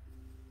night.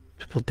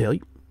 People tell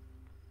you.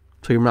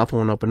 So your mouth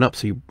won't open up,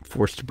 so you're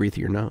forced to breathe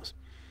through your nose.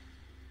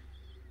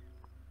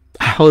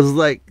 I was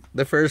like,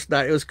 the first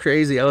night, it was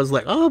crazy. I was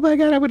like, oh my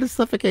God, I'm going to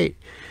suffocate.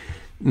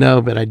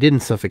 No, but I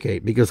didn't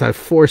suffocate because I was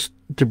forced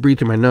to breathe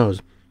through my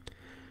nose.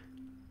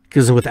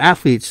 Because with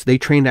athletes, they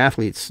trained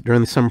athletes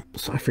during some,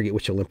 I forget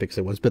which Olympics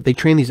it was, but they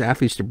trained these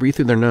athletes to breathe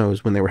through their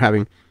nose when they were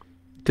having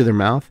through their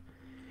mouth.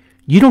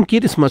 You don't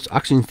get as much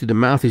oxygen through the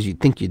mouth as you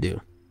think you do.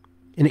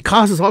 And it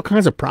causes all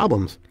kinds of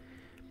problems.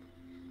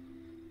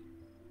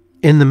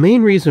 And the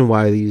main reason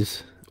why the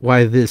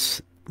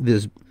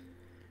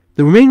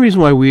main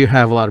reason why we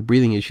have a lot of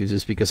breathing issues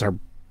is because our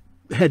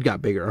head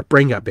got bigger, our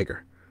brain got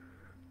bigger.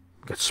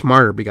 We got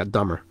smarter, we got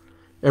dumber.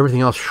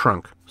 Everything else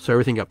shrunk. So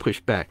everything got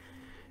pushed back.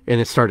 And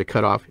it started to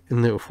cut off.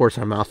 And it would force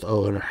our mouth to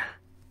open.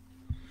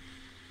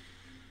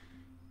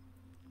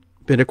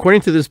 But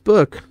according to this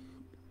book,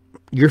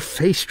 your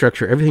face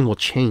structure, everything will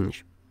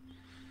change.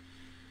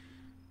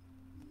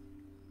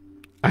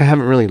 I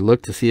haven't really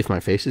looked to see if my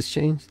face has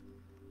changed.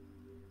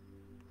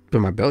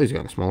 But my belly's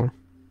gotten smaller.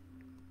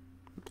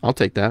 I'll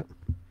take that.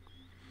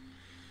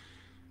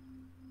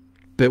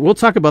 But we'll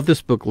talk about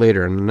this book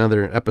later in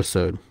another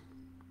episode.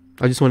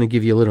 I just want to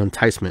give you a little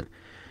enticement.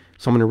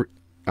 So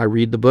I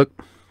read the book.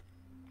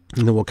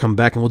 And then we'll come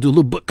back and we'll do a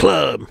little book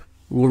club.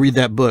 We'll read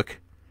that book.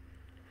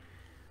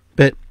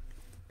 But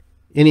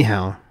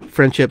anyhow,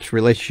 friendships,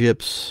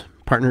 relationships,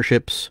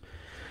 partnerships,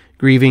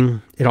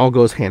 grieving, it all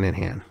goes hand in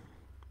hand.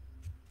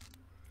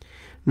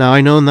 Now,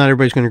 I know not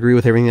everybody's going to agree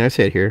with everything I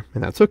said here,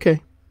 and that's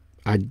okay.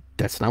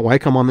 That's not why I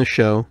come on this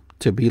show,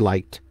 to be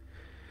liked.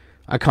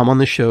 I come on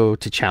this show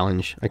to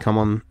challenge. I come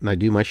on and I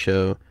do my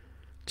show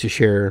to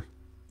share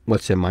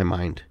what's in my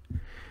mind.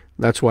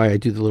 That's why I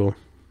do the little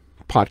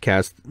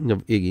podcast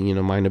of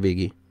Iggy, Mind of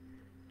Iggy,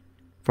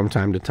 from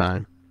time to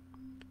time.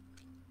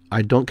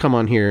 I don't come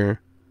on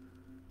here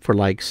for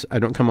likes. I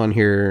don't come on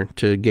here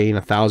to gain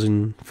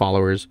 1,000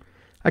 followers.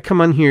 I come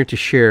on here to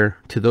share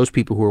to those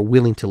people who are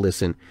willing to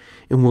listen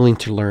and willing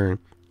to learn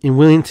and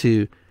willing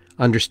to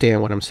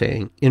understand what I'm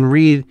saying and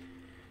read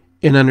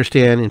and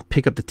understand and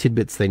pick up the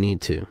tidbits they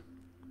need to.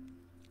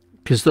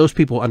 Because those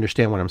people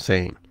understand what I'm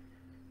saying.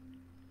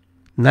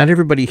 Not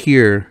everybody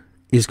here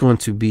is going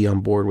to be on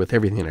board with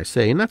everything I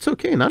say, and that's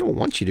okay, and I don't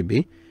want you to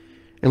be,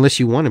 unless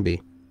you want to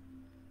be.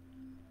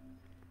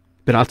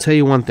 But I'll tell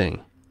you one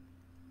thing.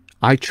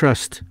 I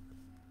trust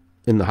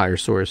in the higher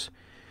source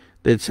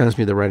that it sends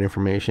me the right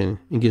information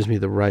and gives me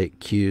the right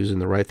cues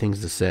and the right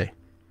things to say.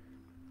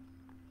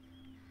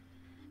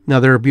 Now,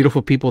 there are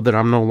beautiful people that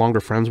I'm no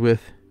longer friends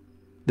with.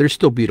 They're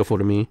still beautiful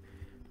to me,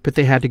 but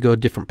they had to go a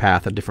different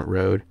path, a different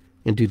road,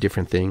 and do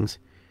different things.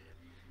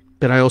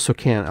 But I also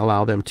can't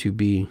allow them to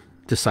be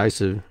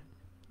decisive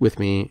with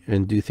me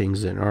and do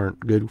things that aren't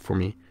good for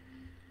me.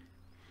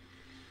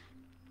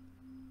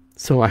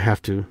 So I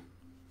have to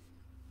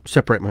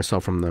separate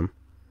myself from them.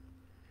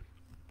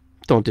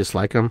 Don't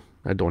dislike them.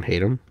 I don't hate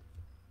them.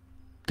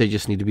 They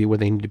just need to be where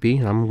they need to be.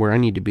 I'm where I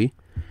need to be.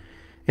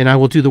 And I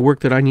will do the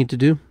work that I need to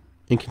do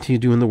and continue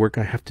doing the work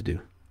I have to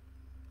do.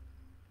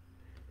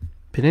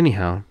 But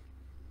anyhow,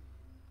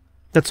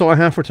 that's all I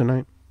have for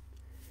tonight.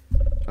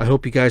 I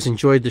hope you guys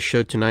enjoyed the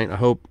show tonight. I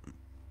hope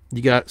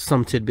you got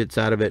some tidbits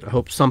out of it. I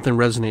hope something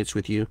resonates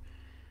with you.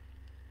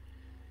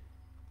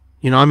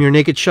 I'm your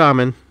Naked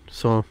Shaman.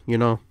 So,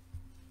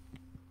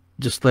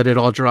 just let it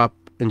all drop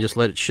and just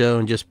let it show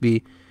and just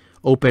be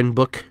open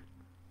book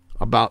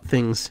about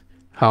things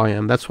how I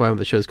am. That's why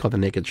the show is called The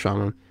Naked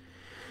Shaman.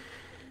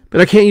 But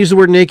I can't use the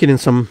word naked in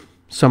some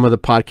of the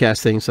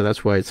podcast things, so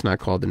that's why it's not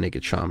called The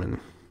Naked Shaman.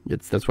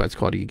 That's why it's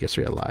called Iggy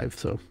Garcia Live.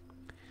 So,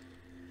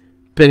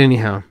 but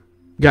anyhow,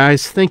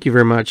 guys, thank you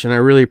very much, and I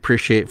really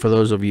appreciate for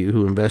those of you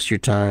who invest your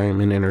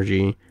time and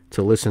energy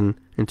to listen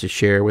and to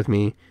share with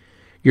me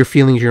your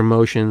feelings, your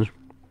emotions.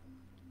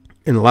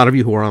 And a lot of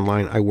you who are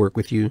online, I work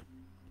with you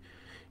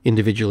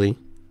individually.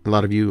 A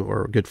lot of you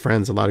are good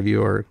friends. A lot of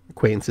you are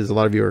acquaintances. A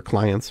lot of you are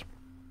clients.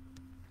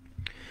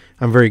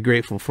 I'm very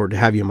grateful to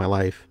have you in my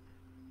life,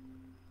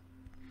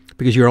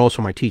 because you're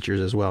also my teachers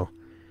as well.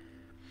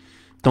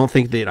 Don't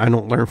think that I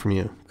don't learn from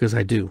you, because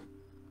I do.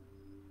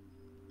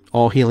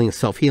 All healing is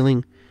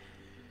self-healing.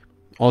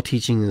 All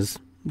teaching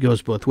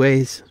goes both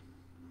ways.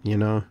 You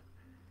know,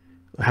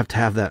 I have to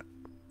have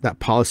that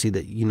policy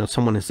that, you know,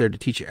 someone is there to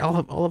teach you.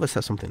 All of us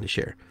have something to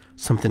share,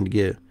 something to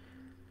give.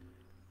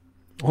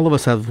 All of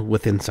us have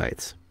With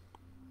Insights.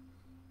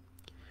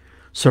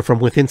 So from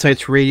With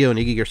Insights Radio and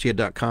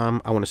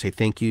IggyGarcia.com, I want to say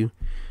thank you.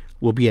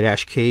 We'll be at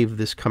Ash Cave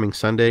this coming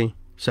Sunday,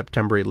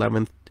 September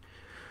 11th,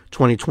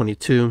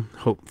 2022,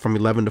 from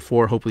 11 to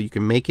 4. Hopefully you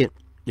can make it.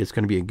 It's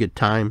going to be a good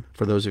time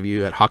for those of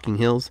you at Hocking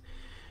Hills,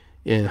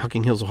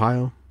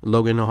 Ohio,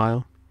 Logan,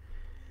 Ohio.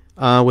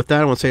 With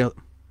that, I want to say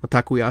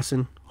Mataku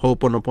Yasin,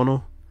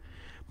 Ho'oponopono,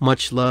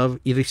 much love,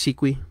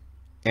 Irisikwi,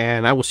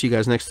 and I will see you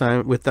guys next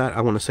time. With that,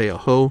 I want to say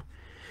aho.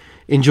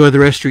 Enjoy the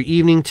rest of your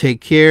evening.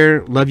 Take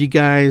care. Love you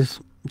guys.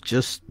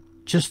 Just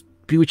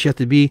be what you have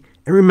to be.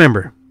 And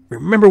remember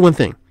one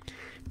thing.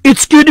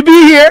 It's good to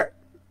be here.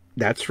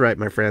 That's right,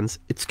 my friends.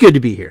 It's good to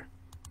be here.